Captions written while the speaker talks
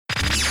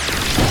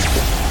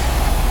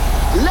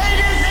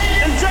Ladies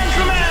and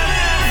gentlemen,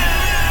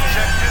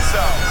 check this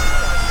out.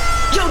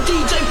 Yo,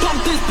 DJ,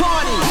 pump this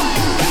party.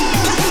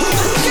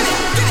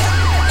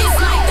 It's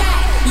like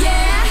that,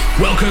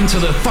 yeah. Welcome to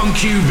the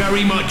Funk You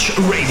Very Much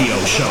radio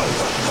show.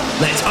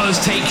 Let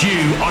us take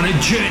you on a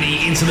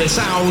journey into the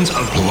sounds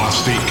of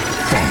Plastik.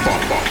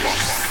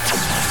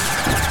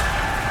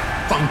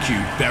 Funk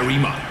You Very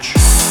Much.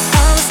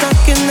 I was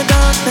stuck in the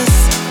darkness,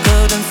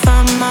 couldn't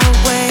find my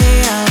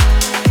way out.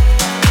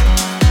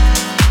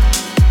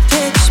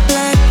 Pitch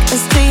black and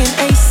seeing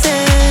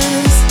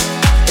aces.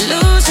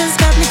 Illusions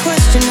got me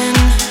questioning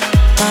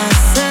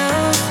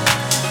myself.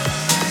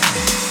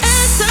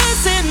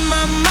 Answers in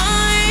my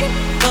mind,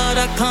 but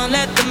I can't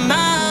let them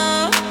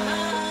out.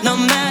 No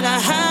matter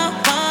how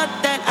hard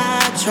that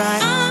I try,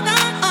 I'm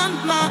not on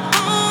my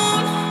own.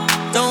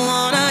 Don't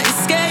wanna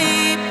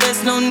escape,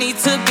 there's no need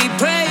to be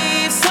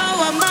brave, so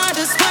I might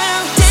as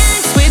well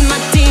dance with my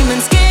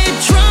demons, get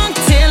drunk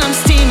till I'm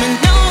steaming.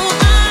 No,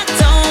 I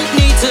don't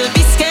need to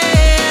be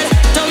scared.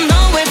 Don't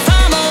know if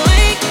I'm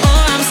awake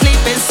or I'm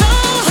sleeping so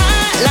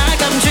high,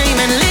 like I'm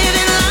dreaming,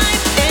 living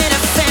life in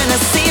a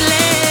fantasy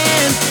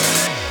land.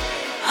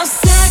 I'll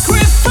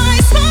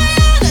sacrifice my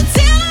honor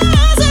till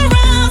all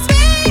surrounds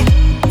me.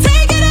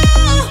 Take it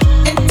all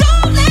and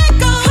don't let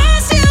go,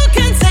 'cause you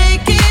can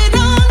take it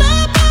all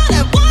up, but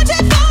I watch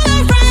it fall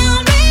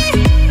around me.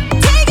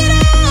 Take it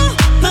all,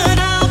 but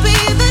I'll be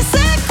the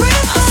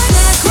sacrifice. I'll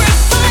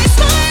sacrifice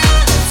my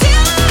honor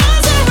till all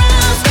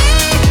surrounds me.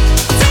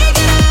 Take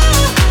it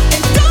all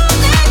and don't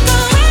let go,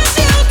 'cause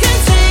you can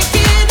take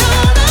it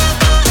all up,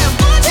 but I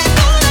watch it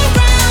fall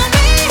around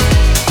me.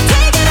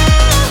 Take it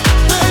all,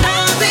 but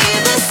I'll be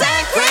the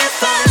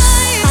sacrifice.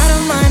 I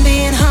don't mind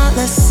being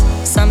heartless.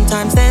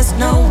 Sometimes there's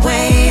no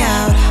way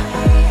out.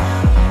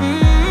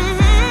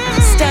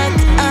 Stuck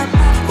up,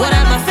 what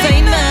am I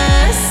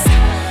famous?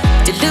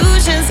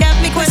 Delusions got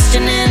me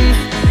questioning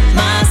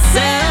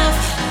myself.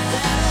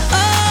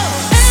 Oh,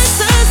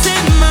 answers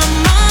in my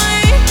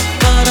mind,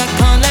 but I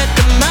can't let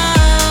them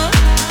out.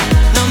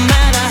 No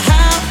matter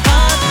how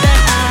hard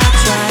that I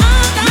try,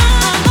 I'm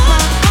not on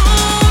my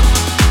own.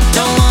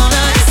 Don't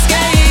wanna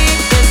escape,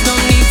 there's no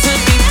need to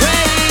be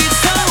brave,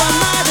 so I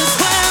might as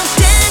well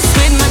dance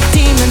with my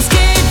demons,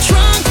 get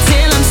drunk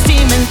till I'm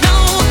steaming. No,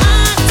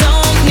 I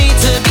don't need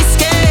to be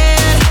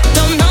scared.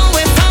 Don't know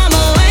if I'm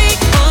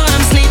awake or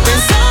I'm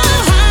sleeping so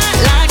high,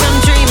 like I'm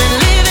dreaming,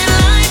 living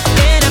life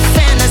in a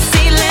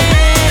fantasy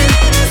land.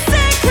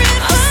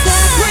 I'll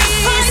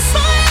sacrifice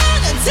my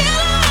honor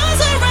till all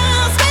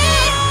surrounds me.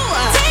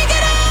 Take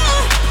it all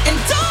and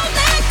don't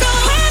let go,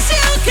 'cause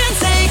you can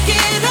take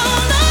it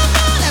all up,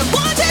 but I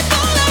watch it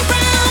fall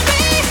around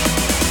me.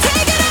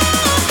 Take it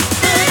all,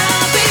 but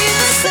I'll be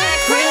the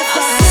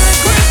sacrifice.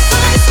 I'll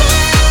sacrifice my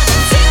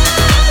honor till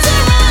all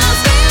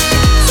surrounds me.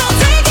 So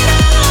take it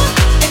all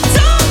and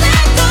don't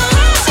let go,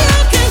 'cause you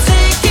can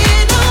take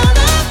it all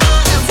up,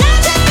 but I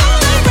watch it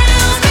fall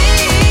around me.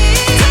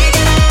 Take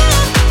it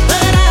all,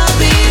 but I'll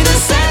be the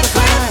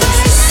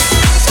sacrifice.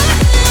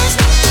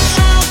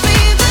 I'll be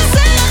the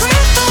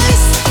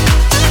sacrifice.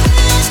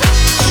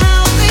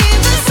 I'll be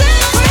the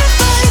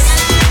sacrifice.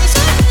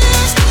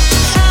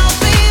 I'll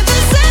be the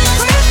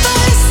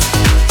sacrifice.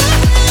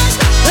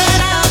 But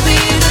I'll be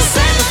the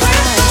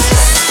sacrifice.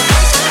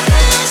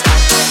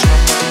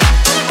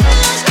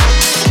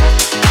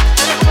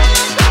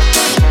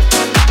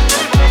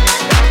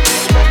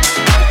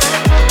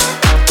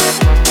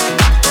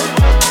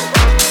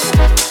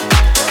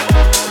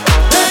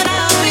 But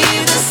I'll be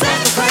the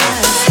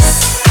sacrifice.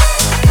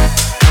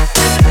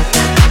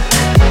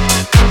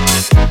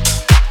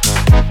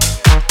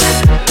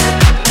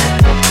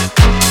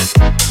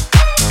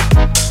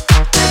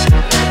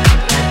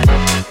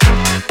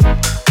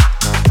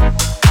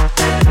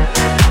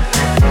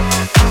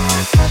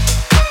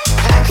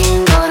 I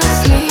can't go to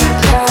sleep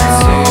now.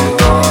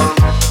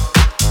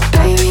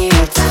 Baby,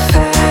 it's a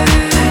fact.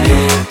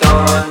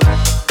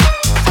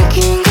 I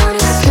can't go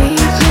to sleep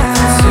now.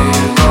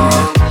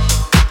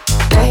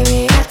 Baby,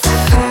 it's a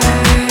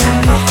fact.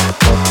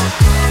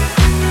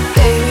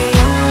 Baby,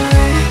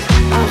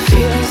 I'm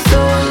feeling so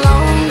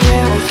alone.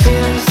 Yeah, I'm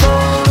feeling so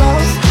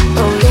lost.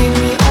 Don't leave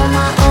me on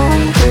my own,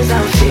 'cause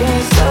I'm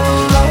feeling so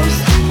lost.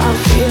 I'm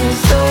feeling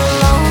so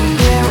alone.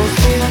 Yeah, I'm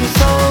feeling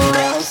so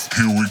lost.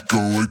 Here we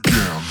go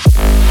again.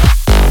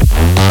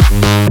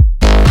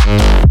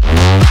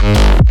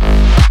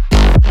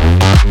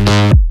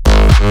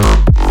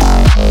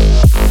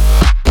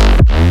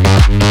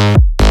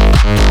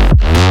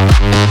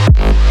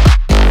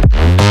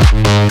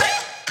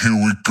 Here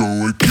we go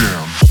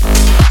again.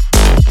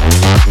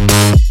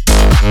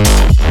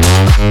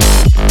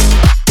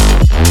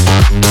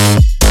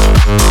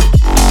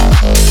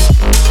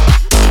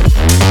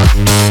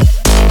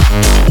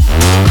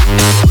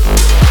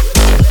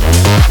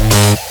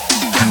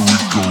 Here we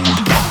go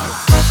again.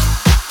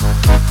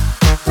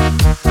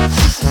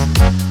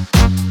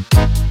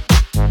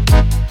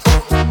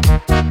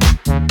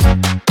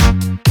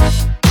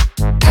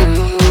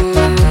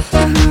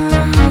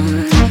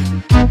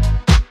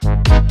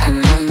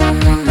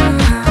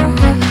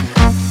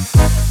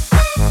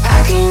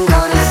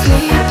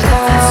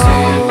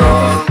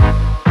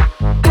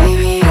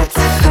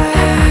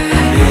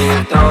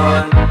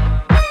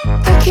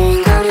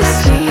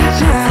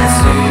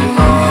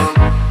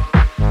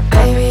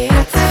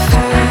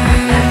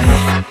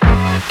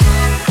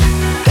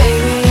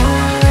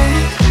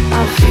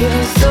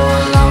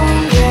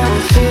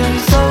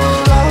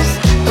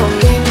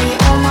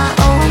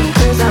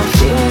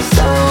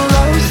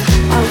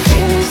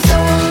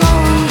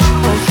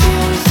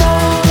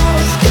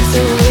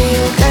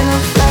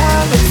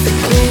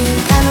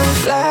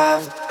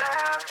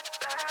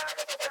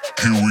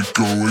 Here we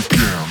go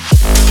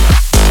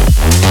again.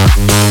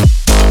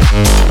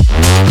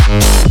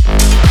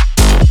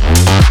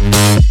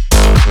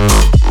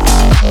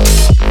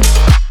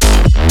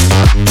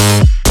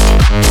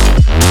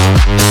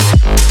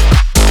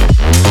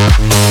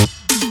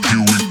 Here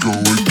we go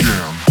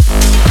again.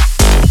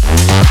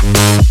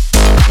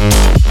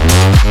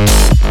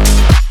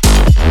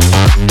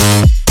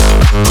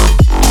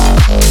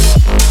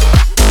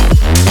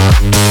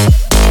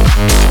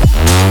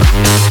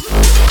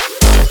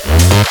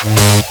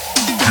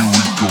 Here we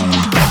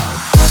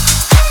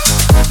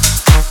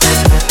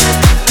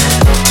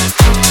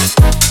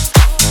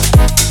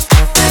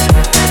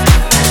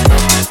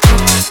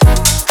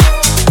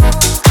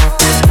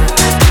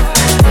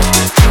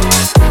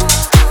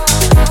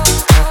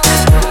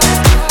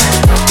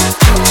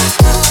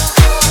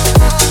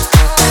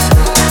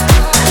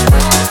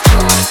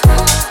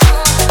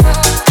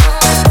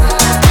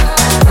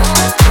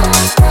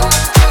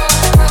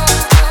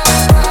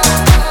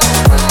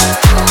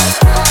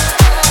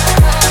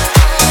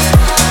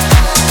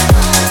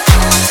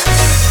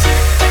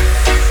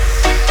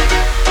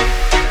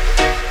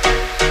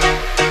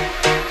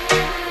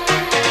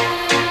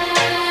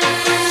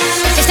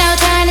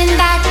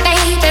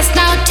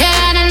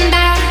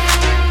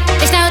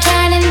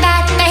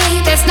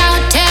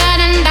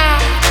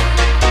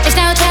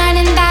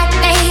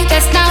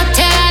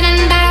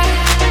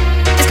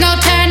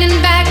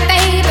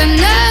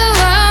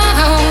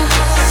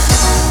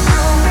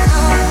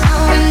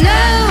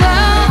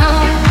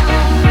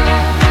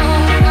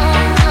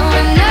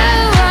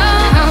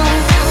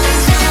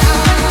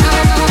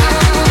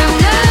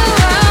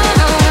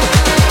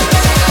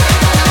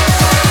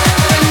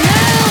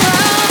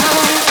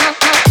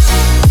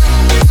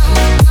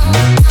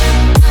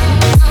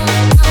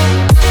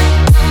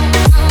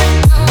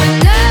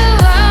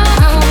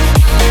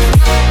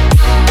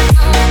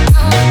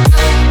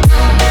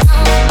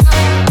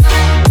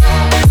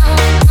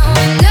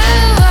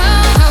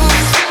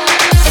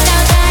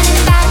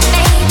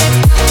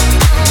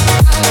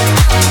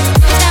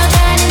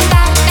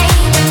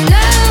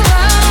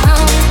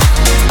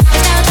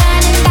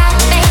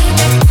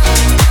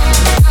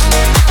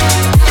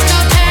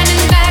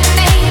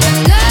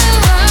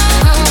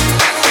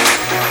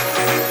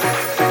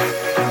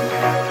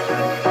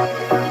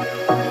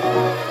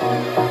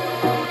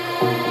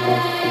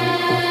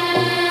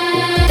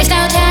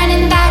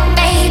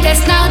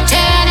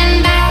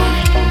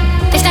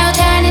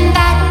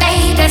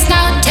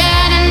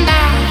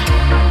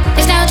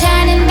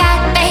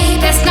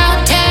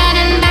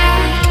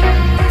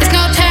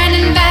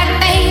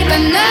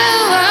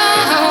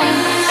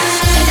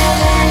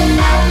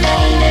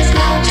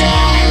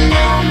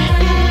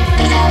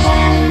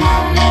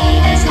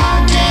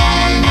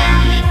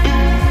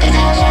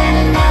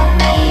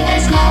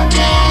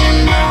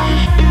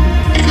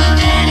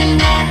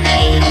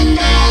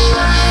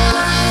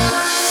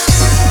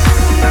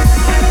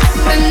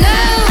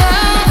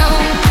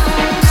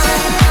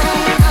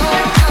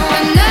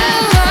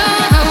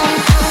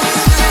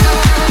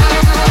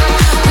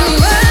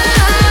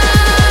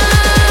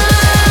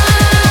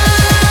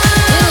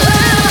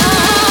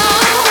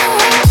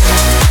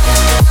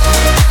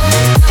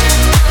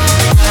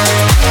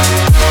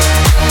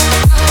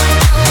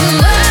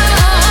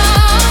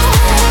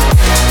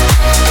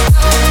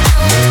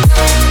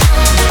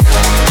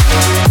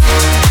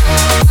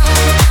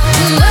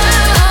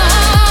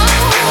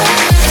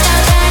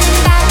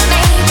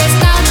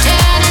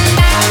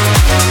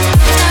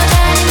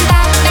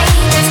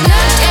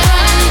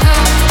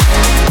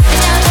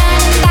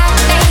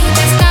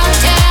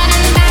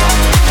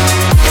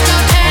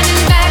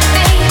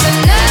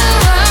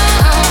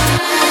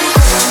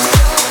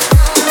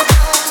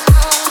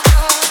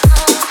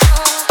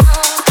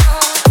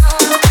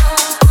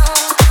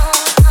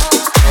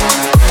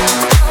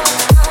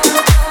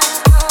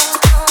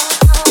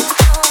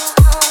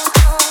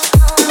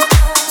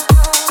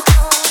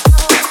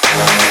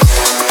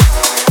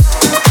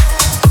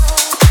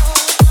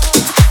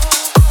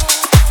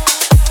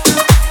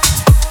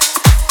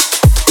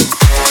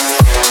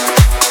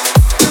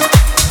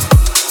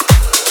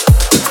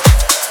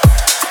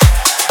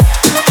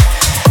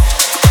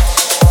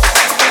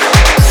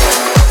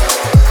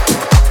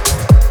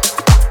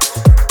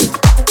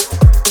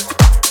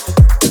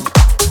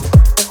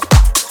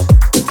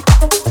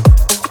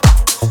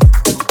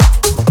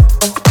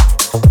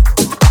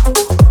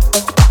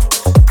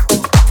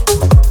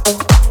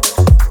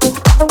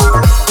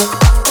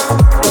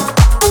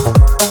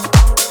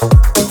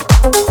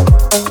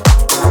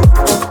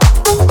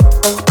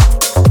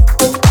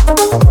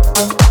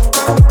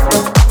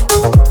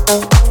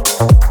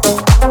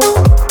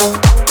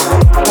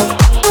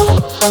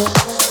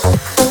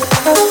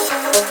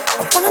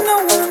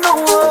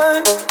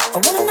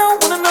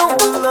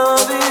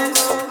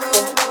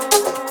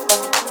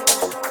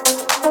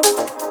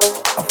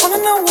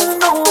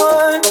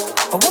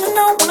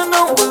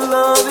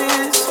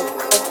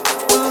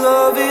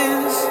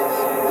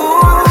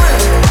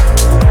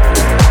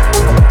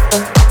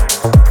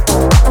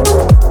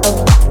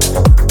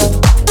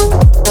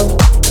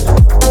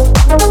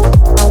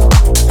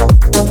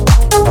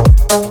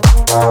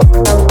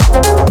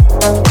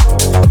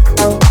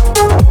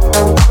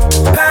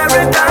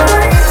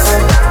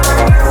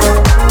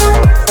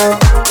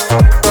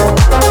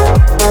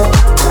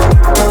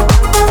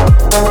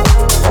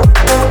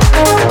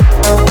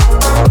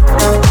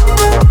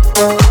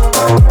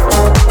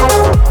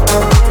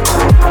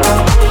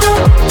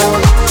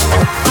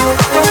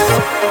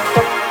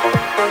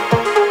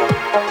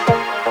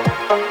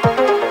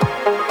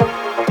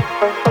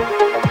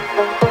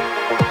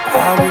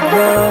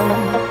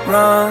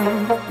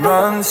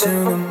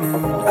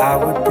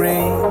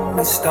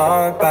me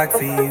start back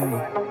for you.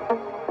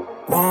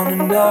 Wanna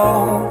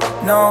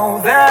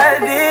know that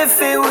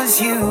if it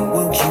was you,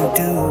 would you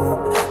do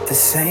the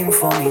same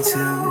for me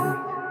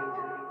too?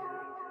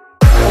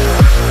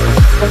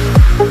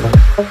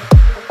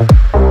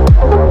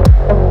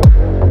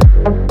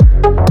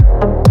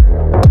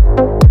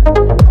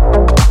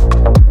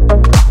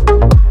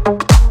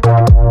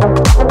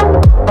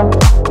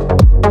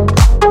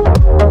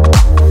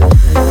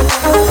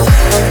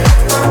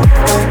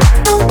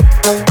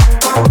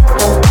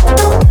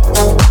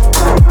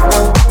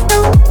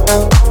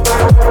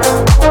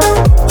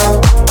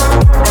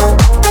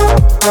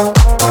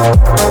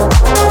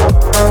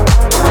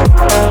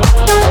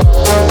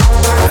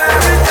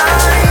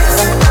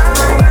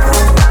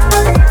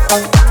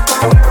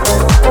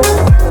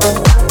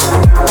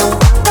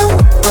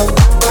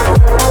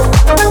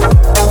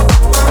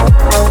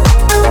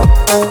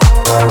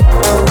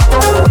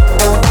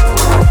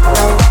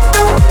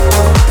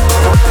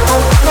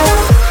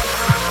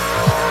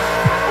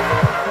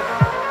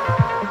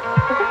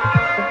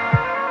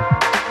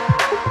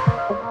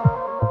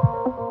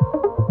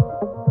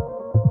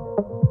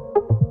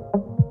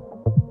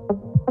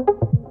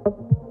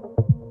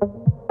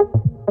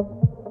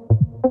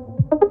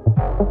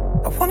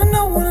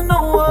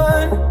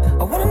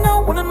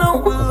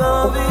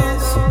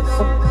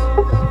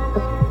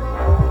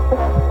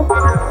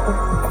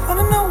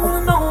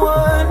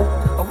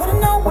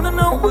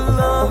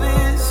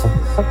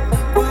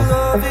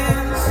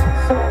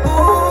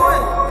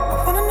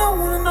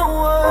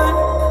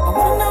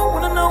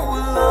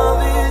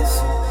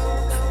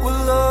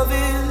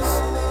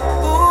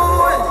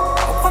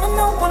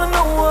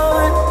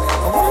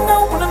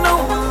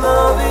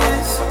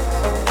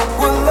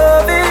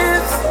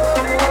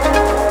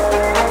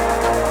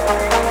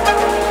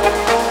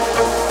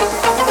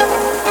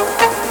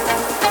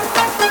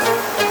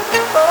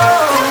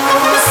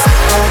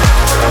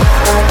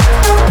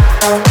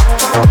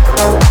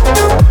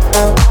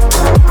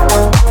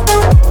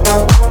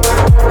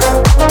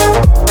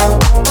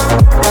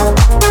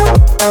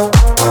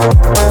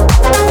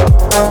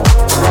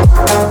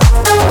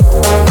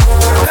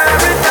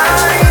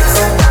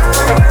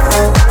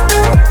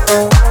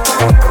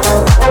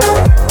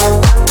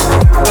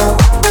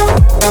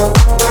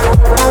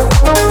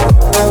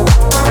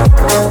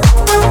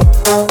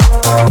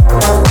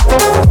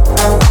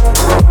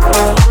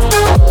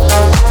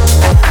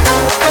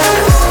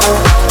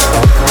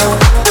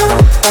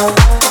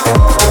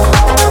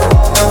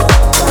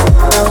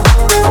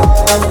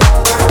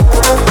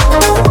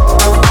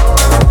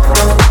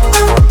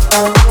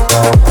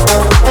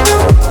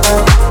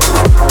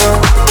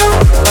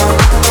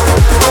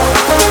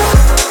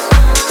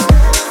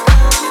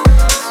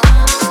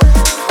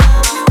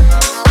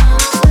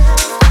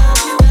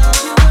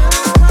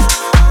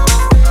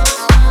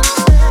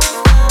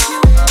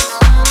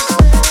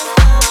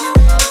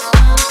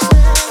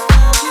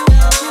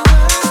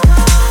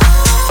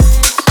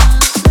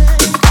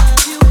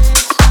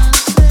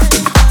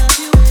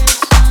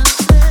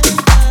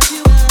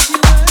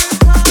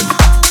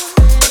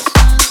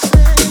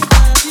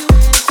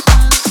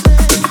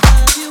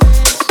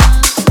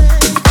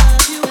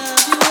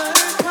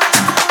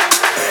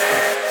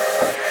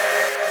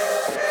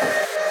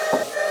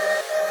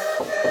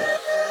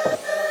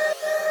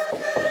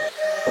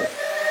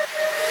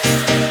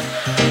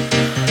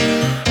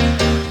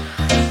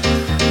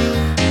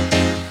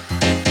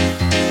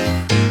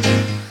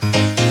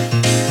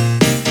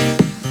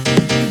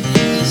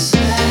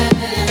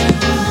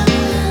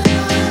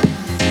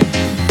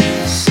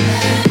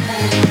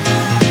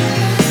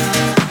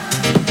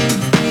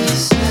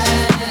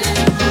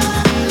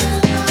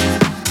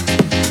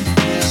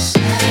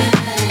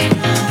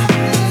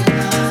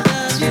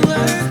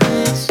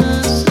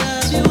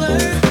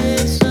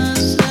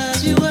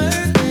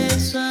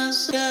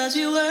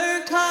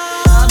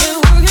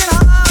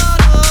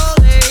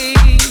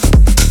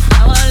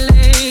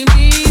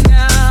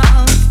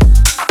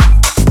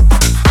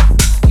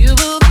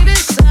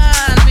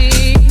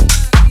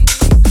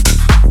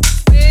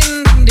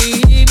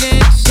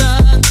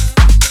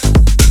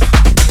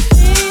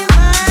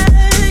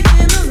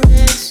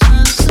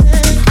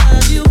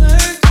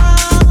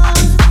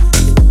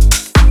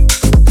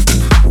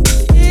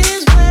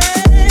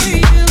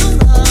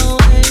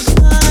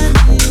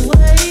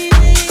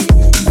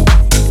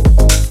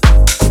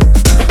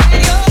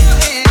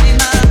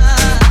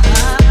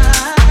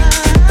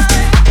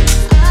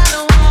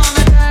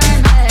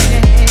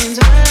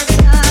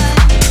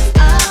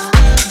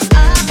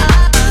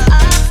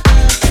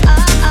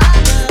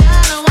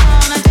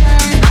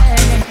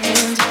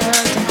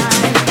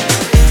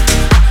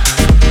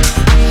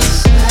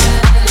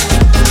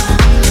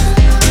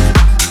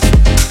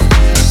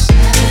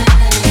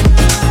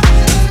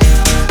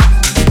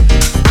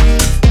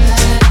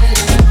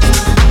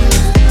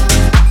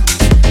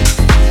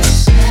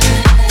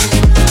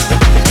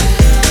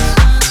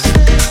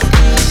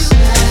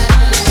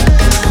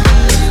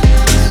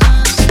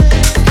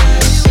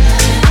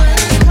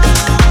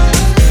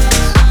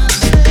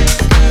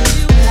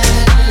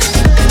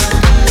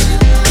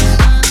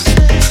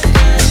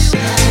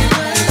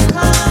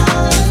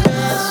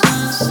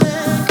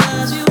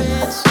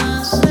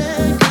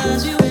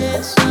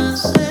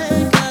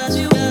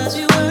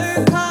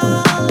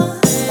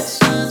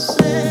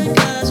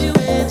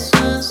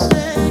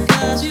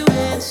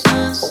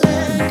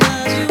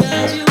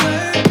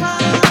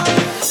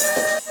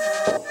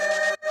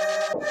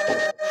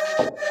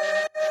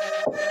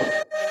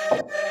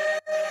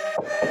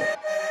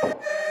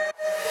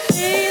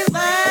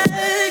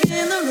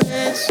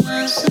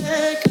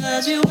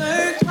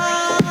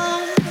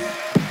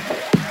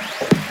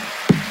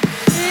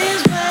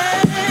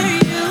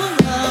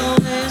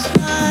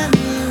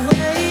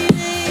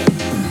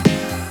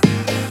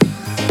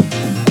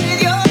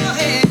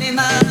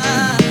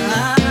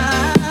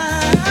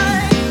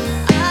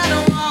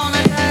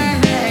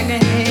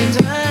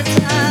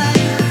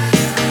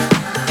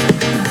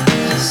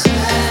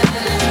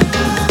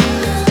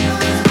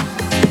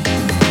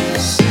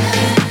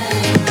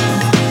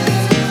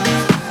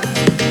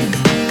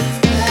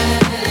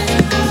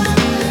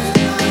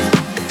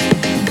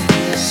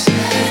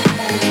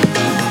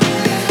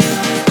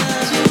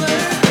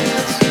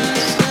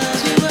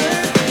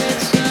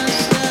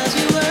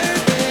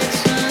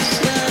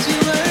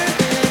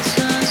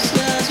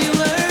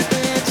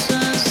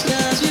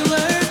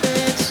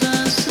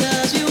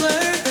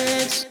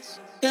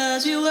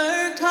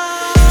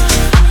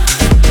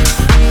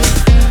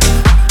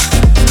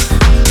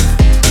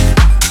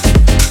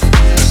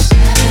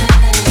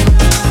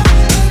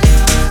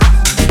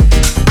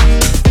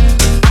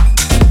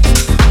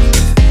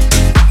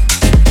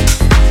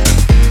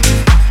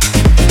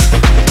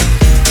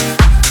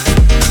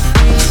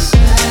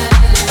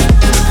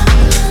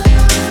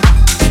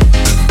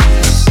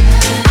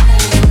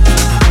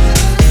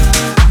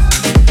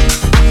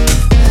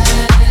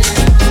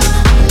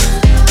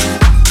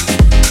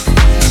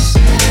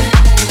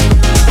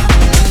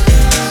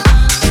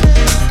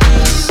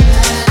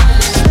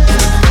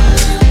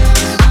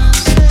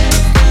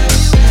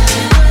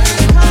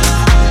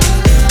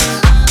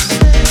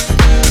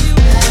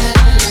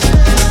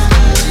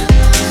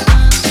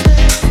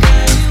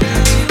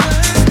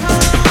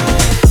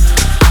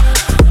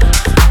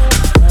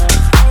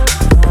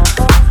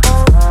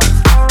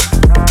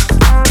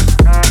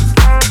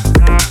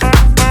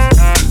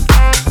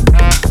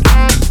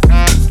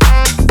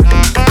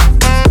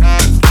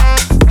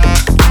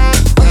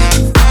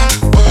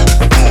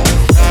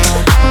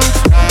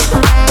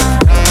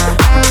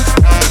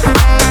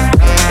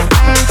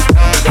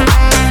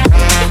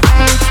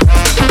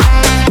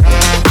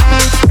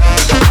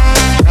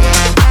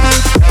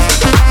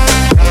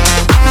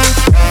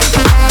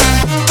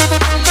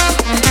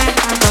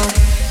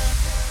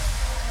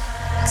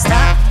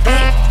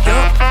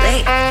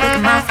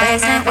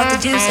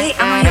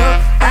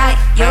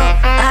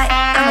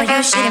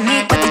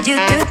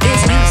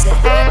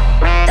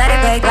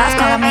 life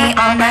calling me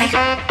all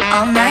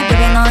night,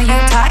 baby, know you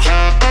tight,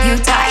 you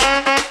tight.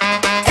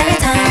 Every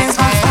time it's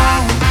my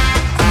phone,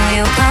 I know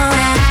you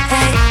calling,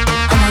 hey,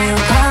 I know you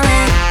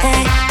calling,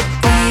 hey,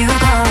 where you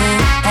going,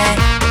 hey.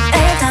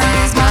 Every time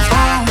it's my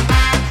phone,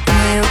 I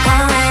know you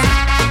calling,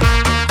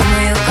 I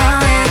know you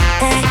calling,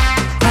 hey,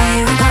 where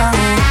you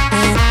going,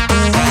 hey.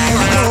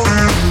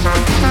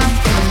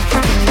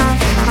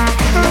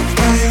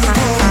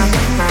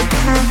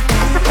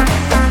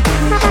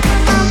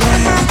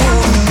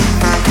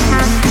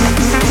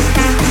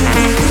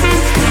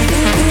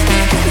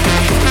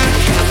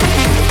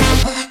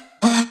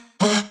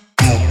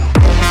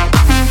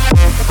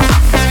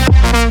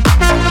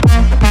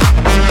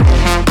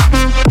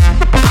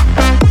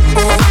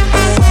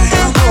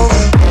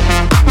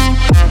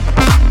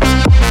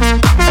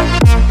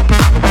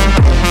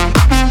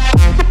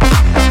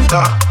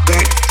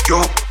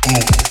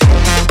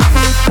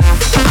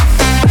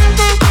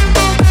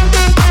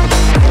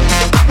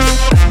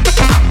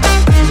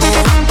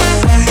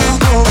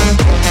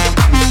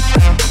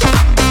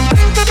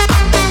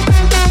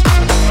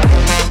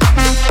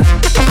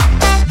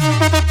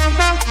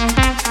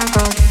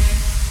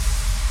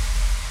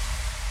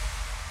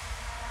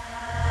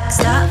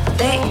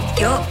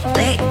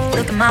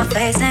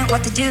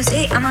 What did you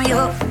see? I know you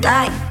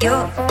lie,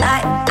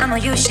 I know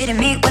you shitting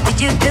me. What did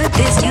you do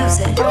this? Use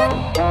it.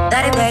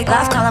 That it wake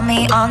life calling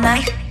me all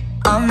night,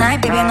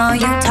 baby, I know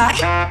you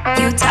tight,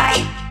 you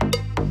tight.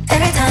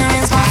 Every time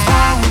it's my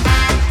phone,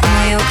 I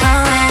know you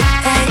calling,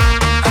 hey,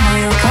 I know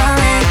you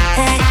calling,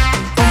 hey,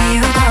 where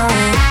you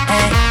going,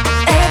 hey.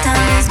 Every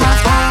time it's my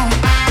phone,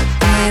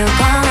 I know you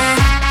calling,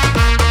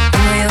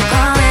 I know you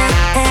calling,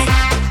 hey,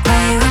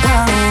 where you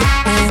going,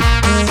 hey.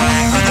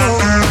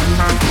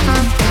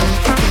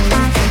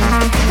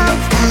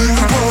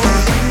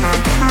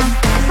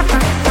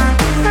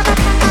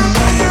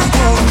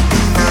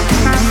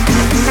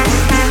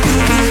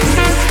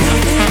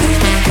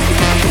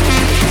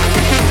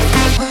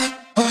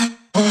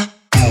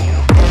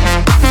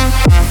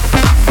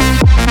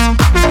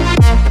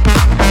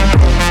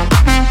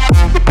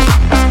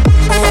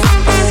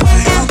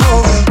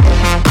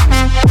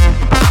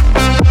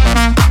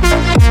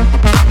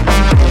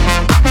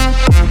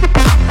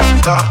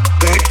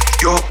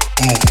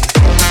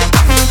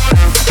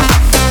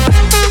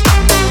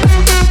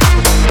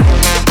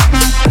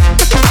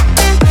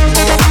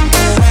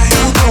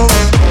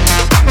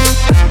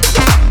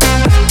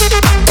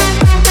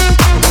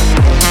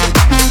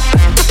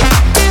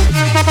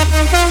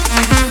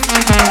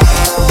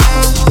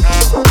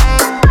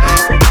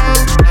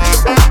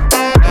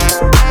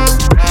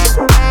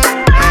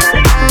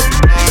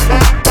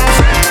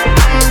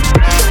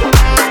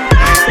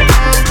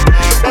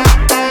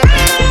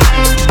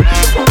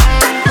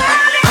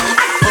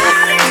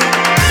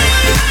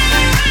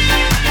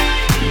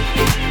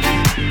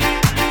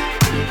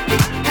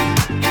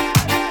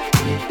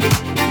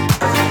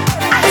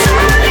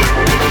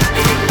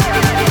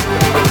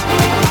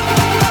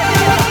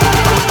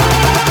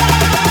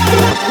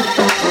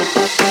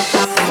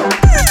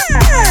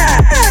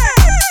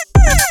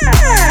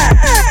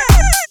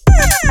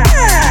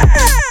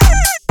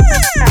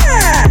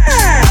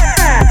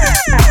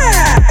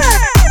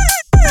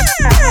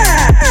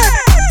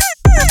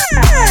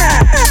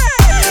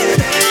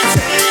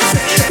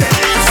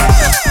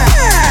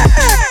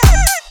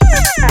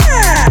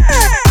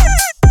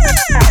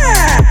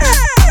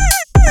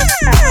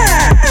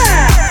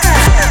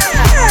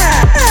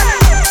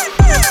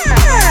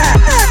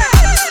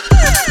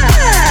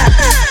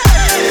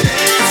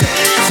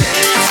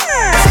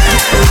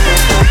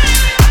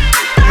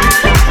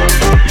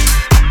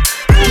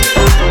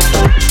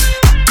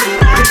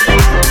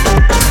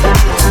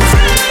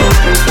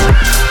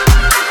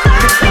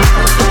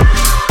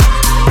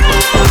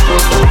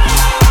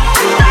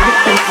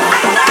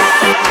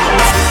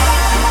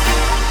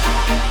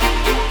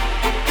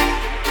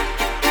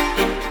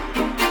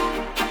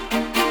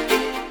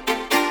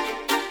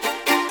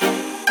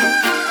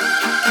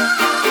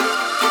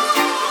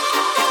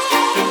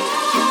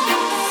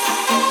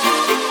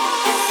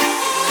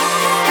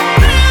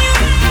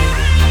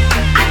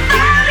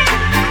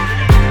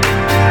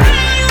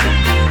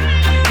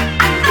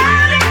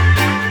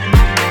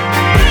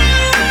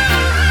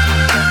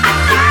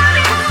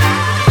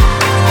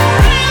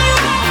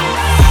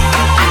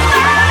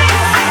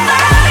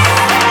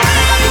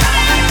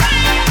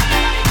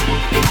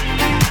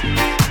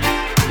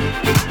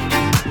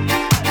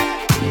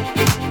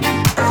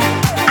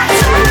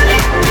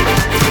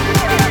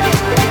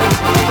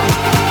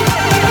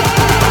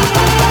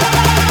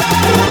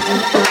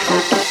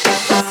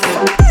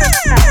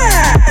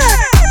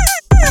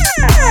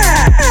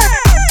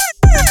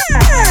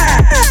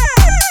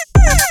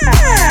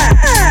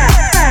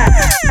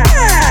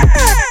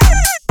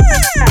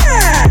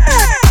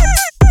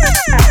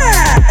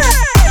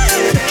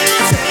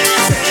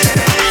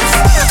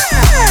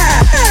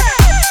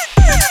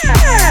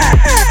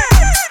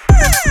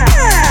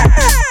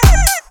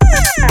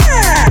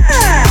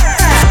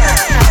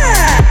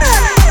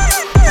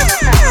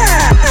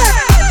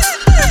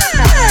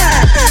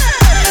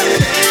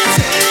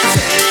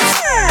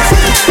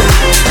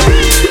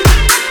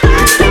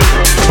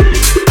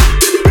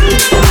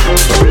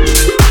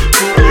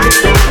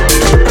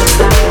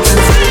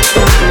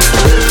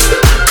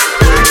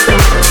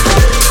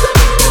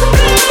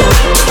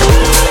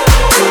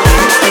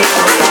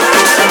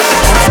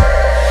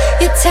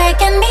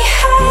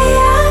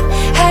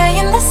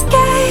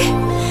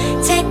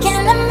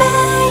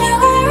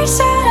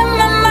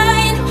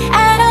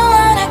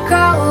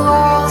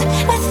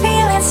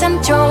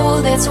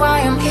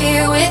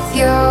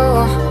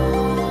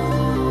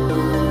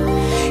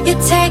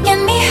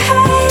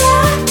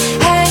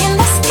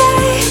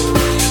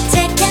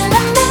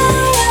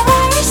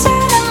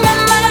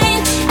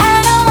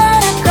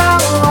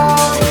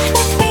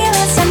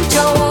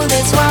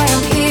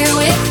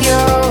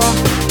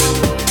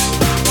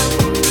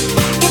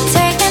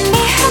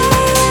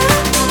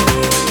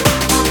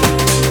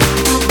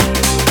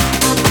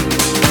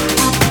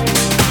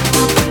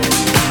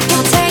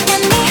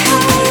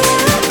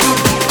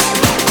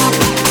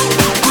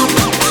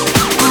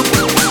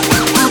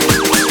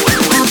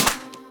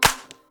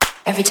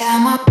 Every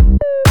time I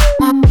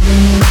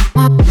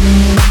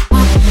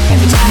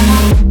every time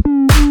I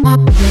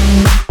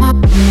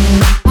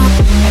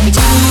every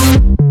time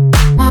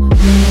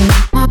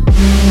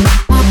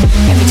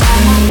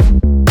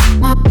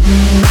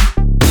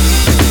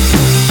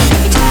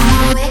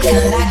I wake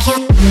up like you.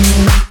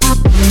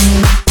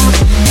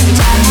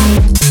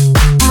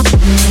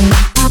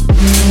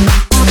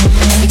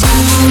 Every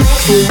time I wake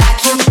up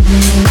like you.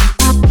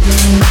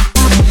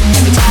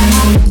 Every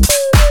time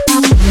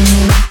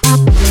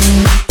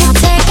you're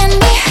taking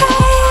me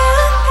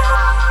higher.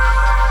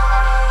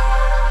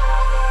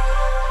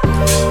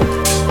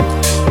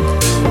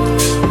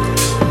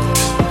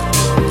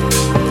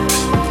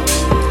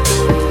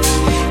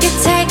 You're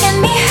taking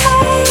me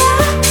higher,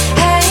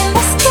 high in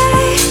the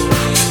sky,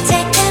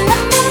 taking a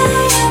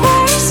million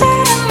words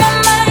out of my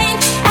mind.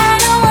 I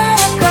don't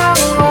wanna grow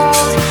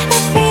old, the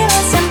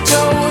feelings I'm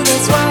told,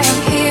 that's why I'm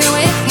here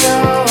with you.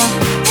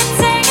 You're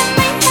taking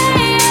me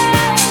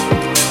higher,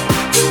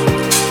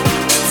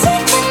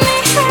 taking me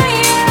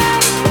higher.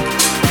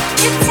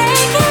 You're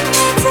taking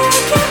me,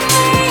 taking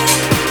me.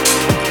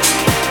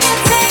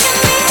 You're taking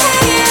me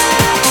higher,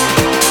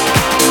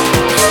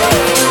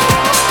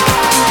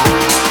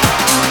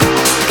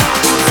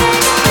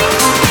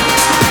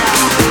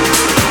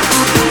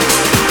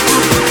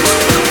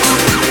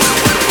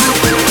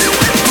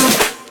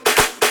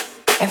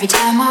 every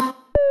time I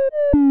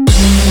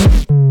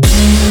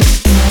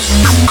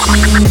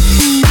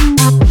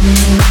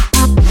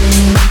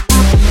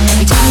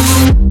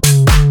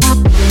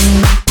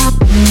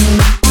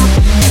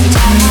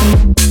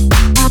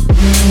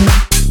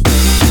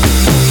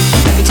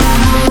every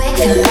time I wake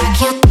up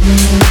like you. Every time I wake up like you.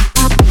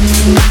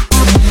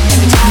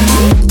 Every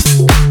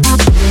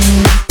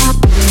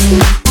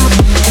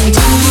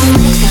time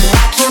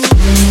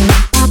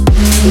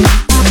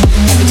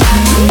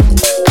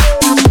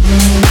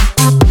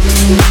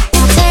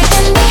you're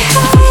taking me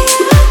higher.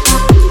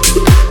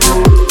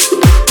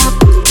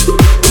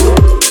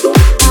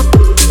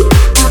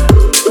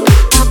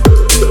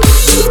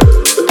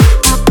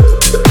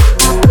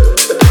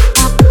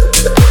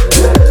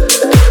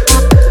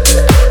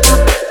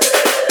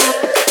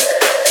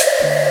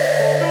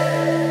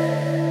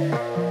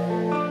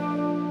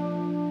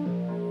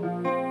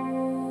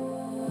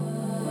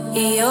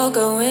 You're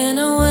going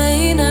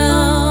away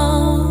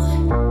now.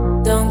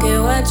 Don't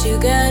care what you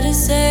gotta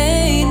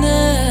say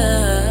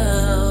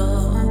now.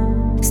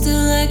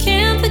 Still, I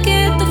can't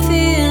forget the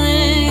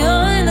feeling.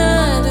 You're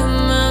not in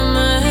my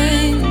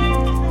mind.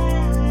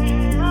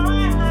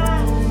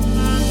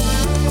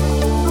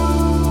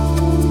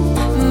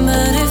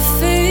 But it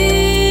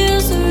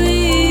feels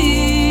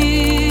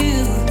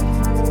real.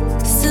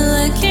 Still,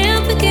 I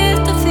can't forget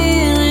the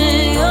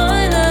feeling.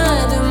 You're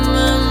not in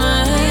my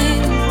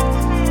mind.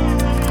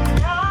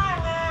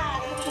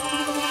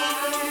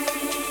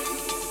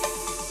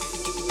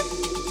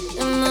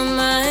 In my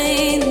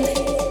mind.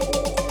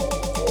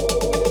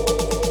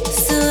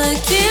 Still, I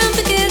can't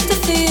forget the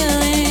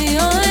feeling.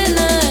 You're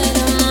not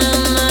in my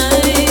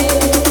mind.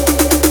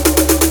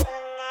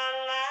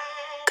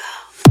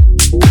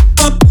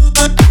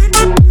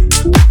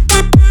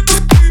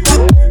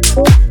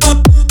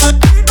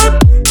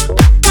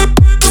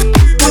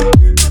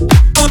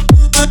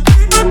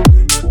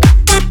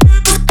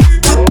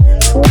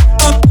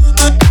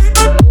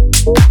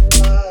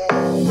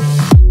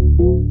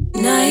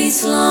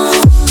 Nights long,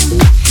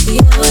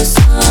 your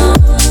song,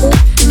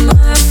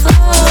 my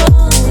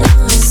phone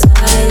on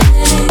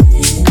silent.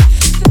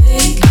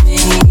 Make me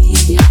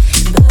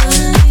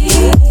believe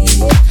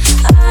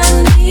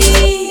I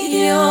need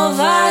your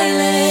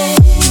violence.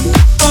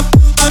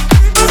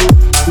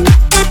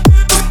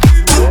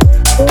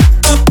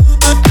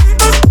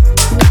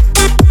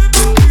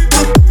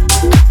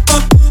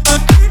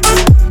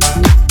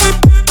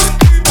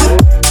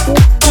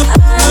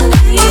 I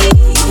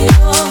need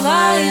your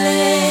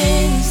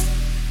violence.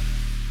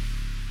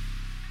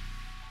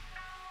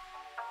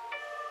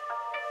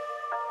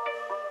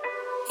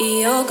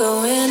 You're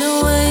going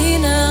away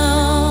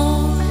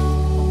now.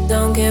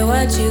 Don't care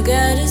what you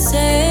gotta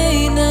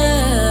say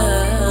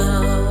now.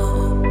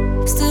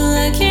 Still,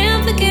 I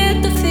can't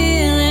forget the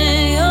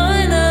feeling.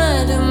 You're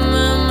not in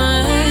my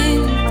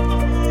mind.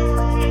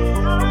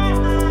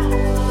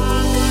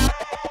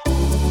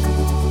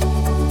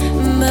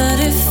 But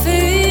it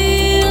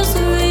feels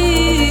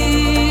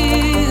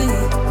real.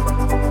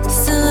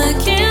 Still, I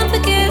can't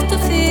forget the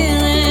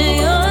feeling.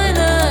 You're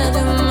not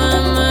in my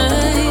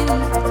mind.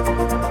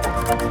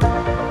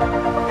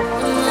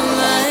 In my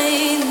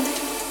mind.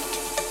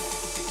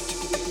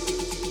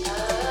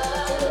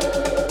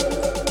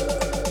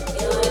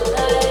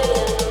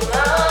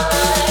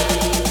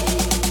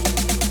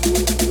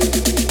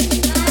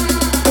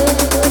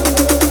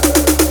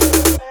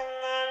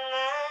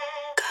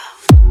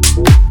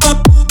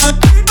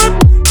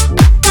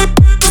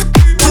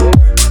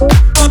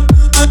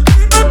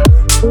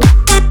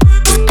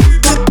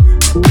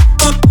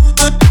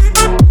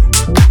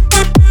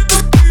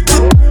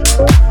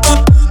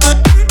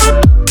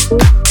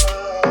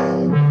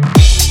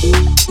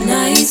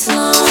 Nights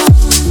long,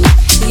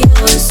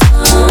 your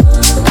song.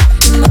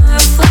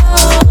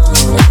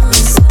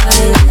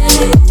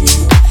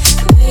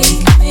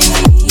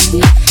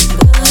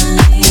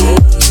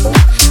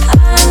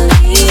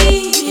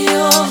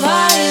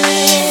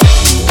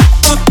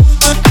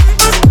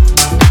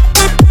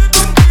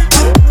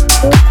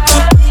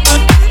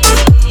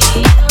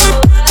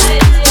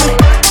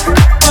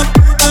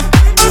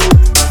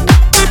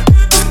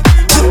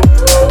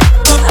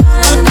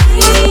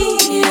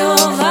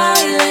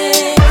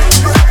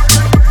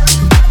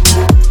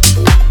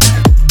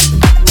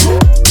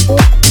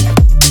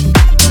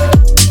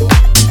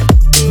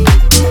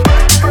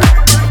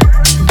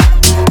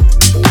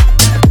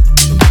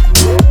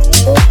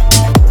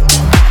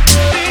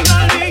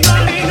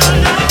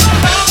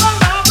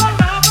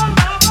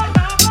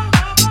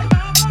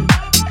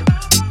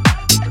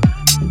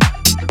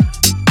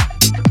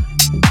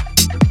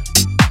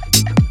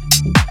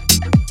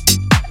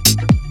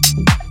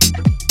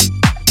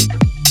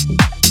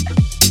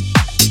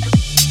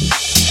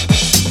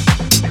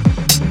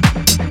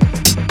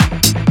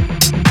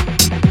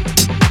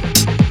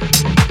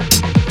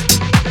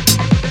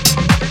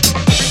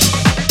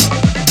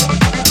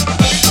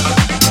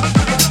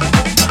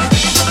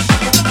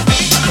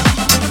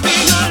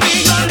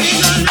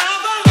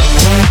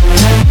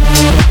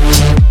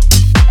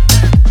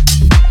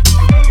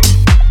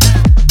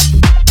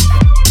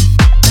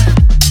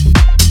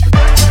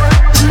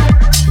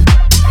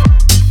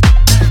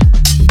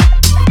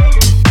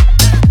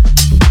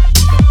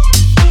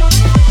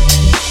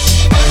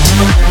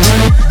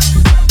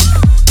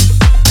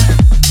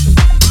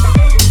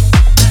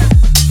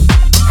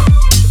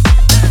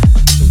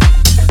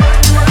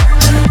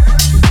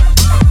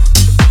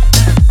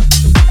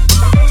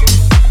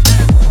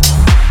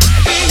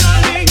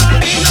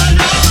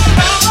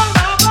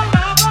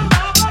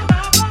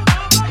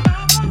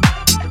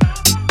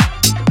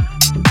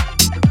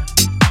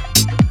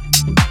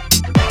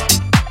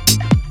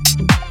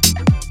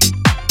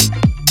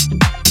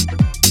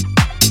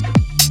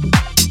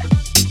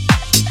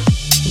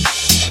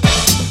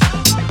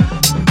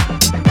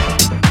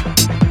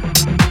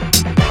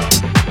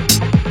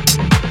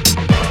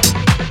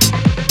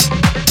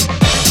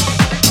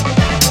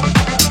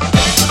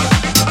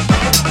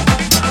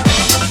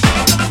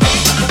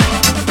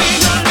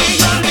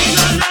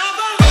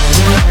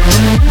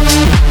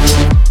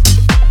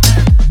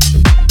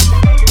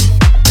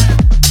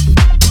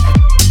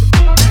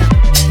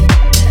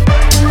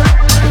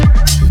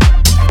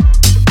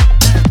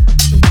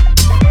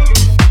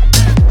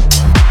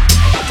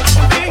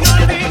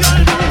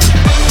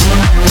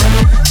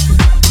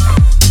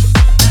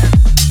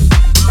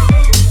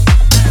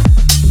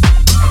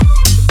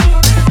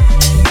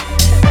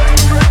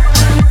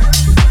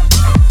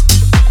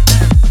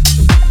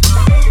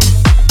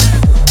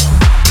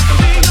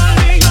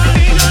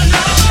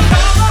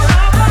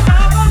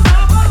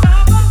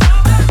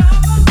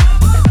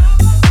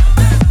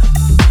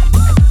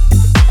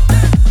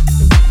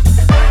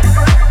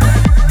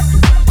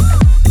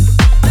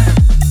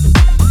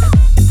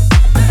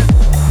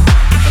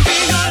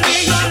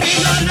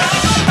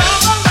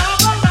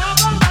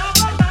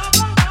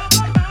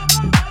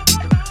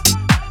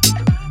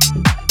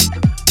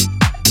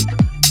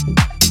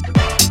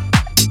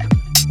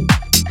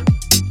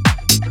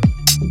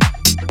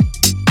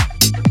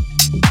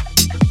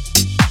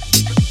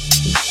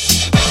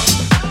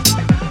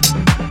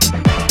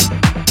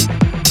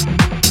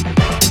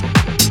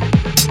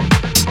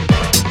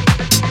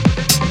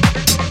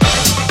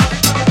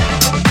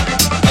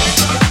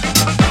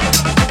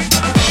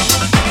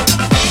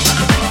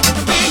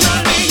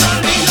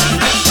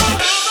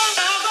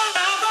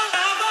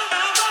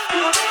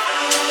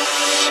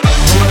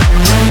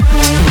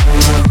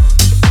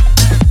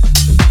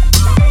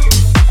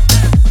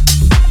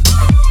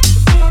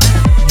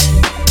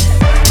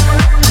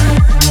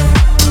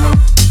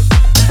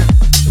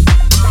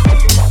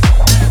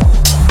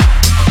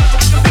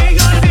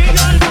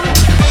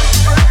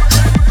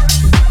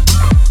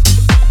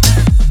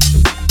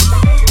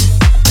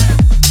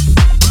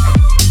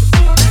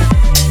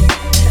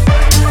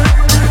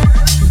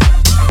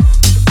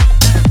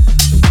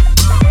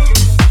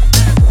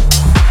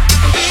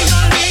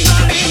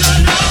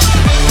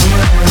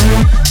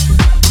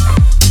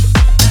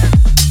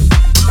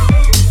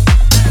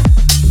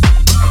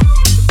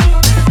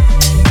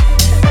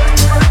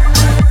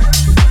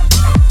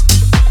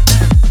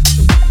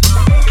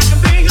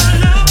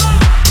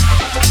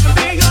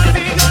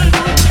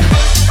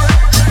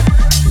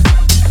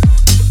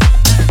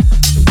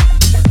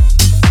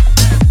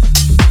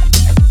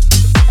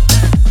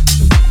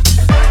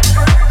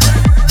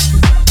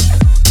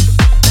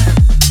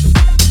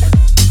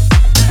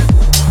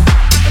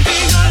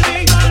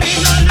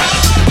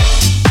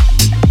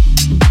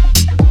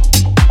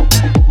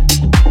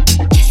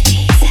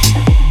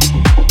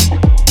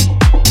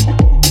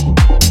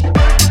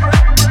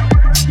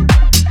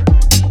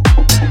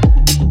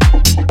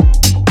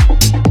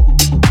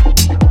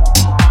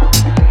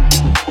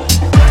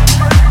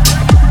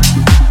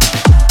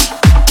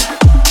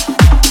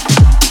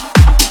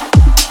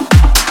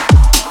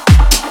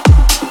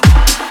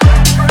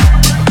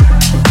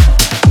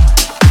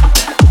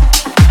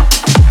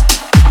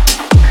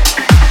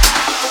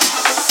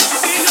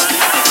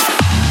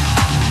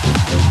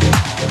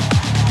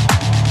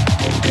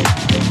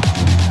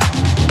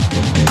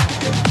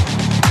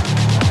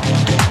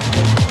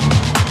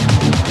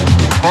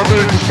 My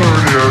main concern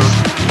is,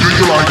 do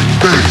you like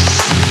bass?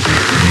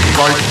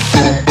 Like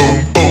boom, boom,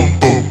 boom,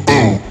 boom,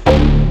 boom.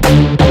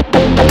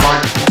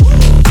 Like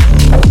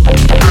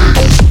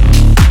bass.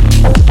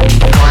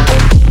 Like,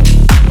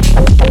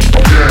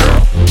 yeah.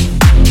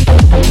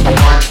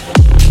 Like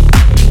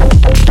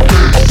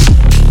bass.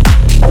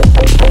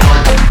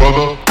 Like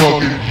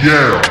motherfucking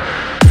yeah.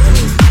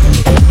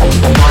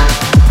 Like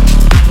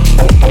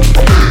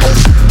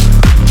bass.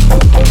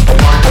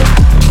 Like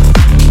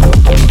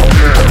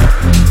yeah.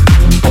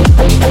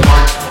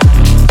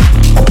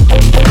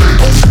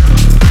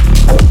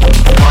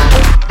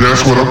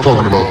 That's what I'm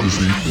talking about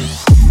this evening.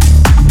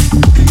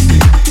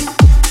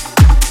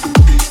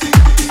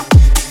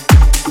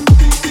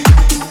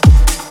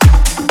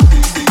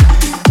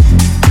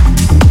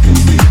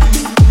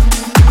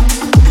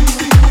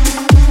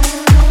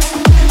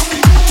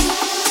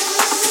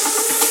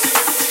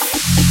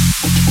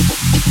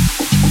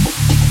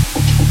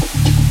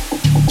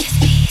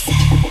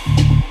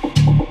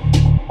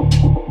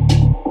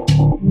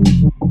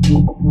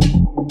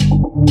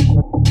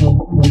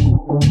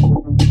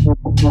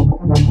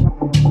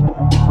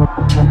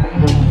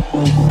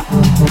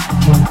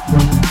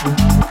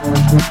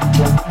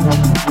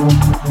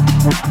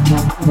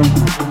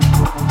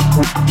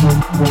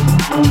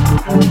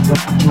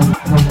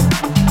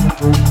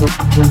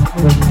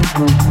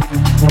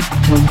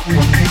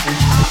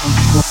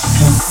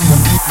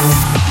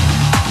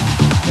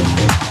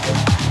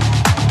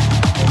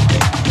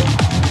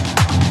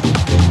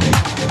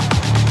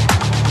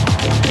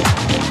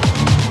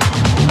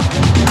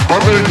 My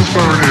main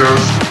concern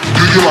is,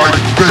 do you like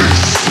bass?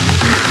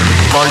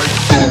 Like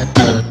boom,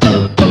 boom,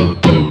 boom, boom,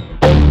 boom.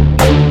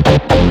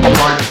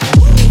 Like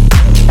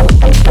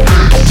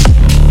bass.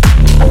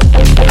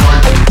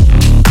 Like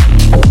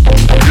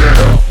yeah.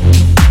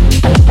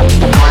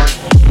 Like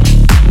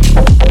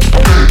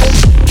bass.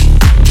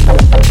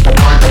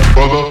 Like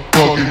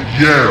motherfucking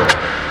yeah.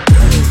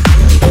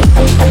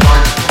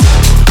 Like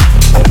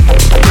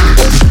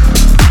bass.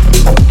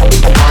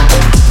 Like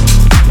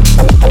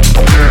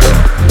yeah.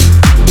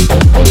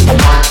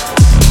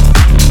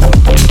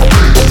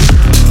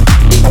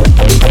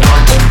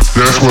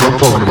 That's what I'm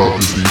talking about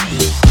this evening.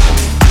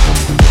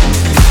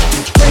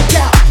 Break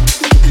out.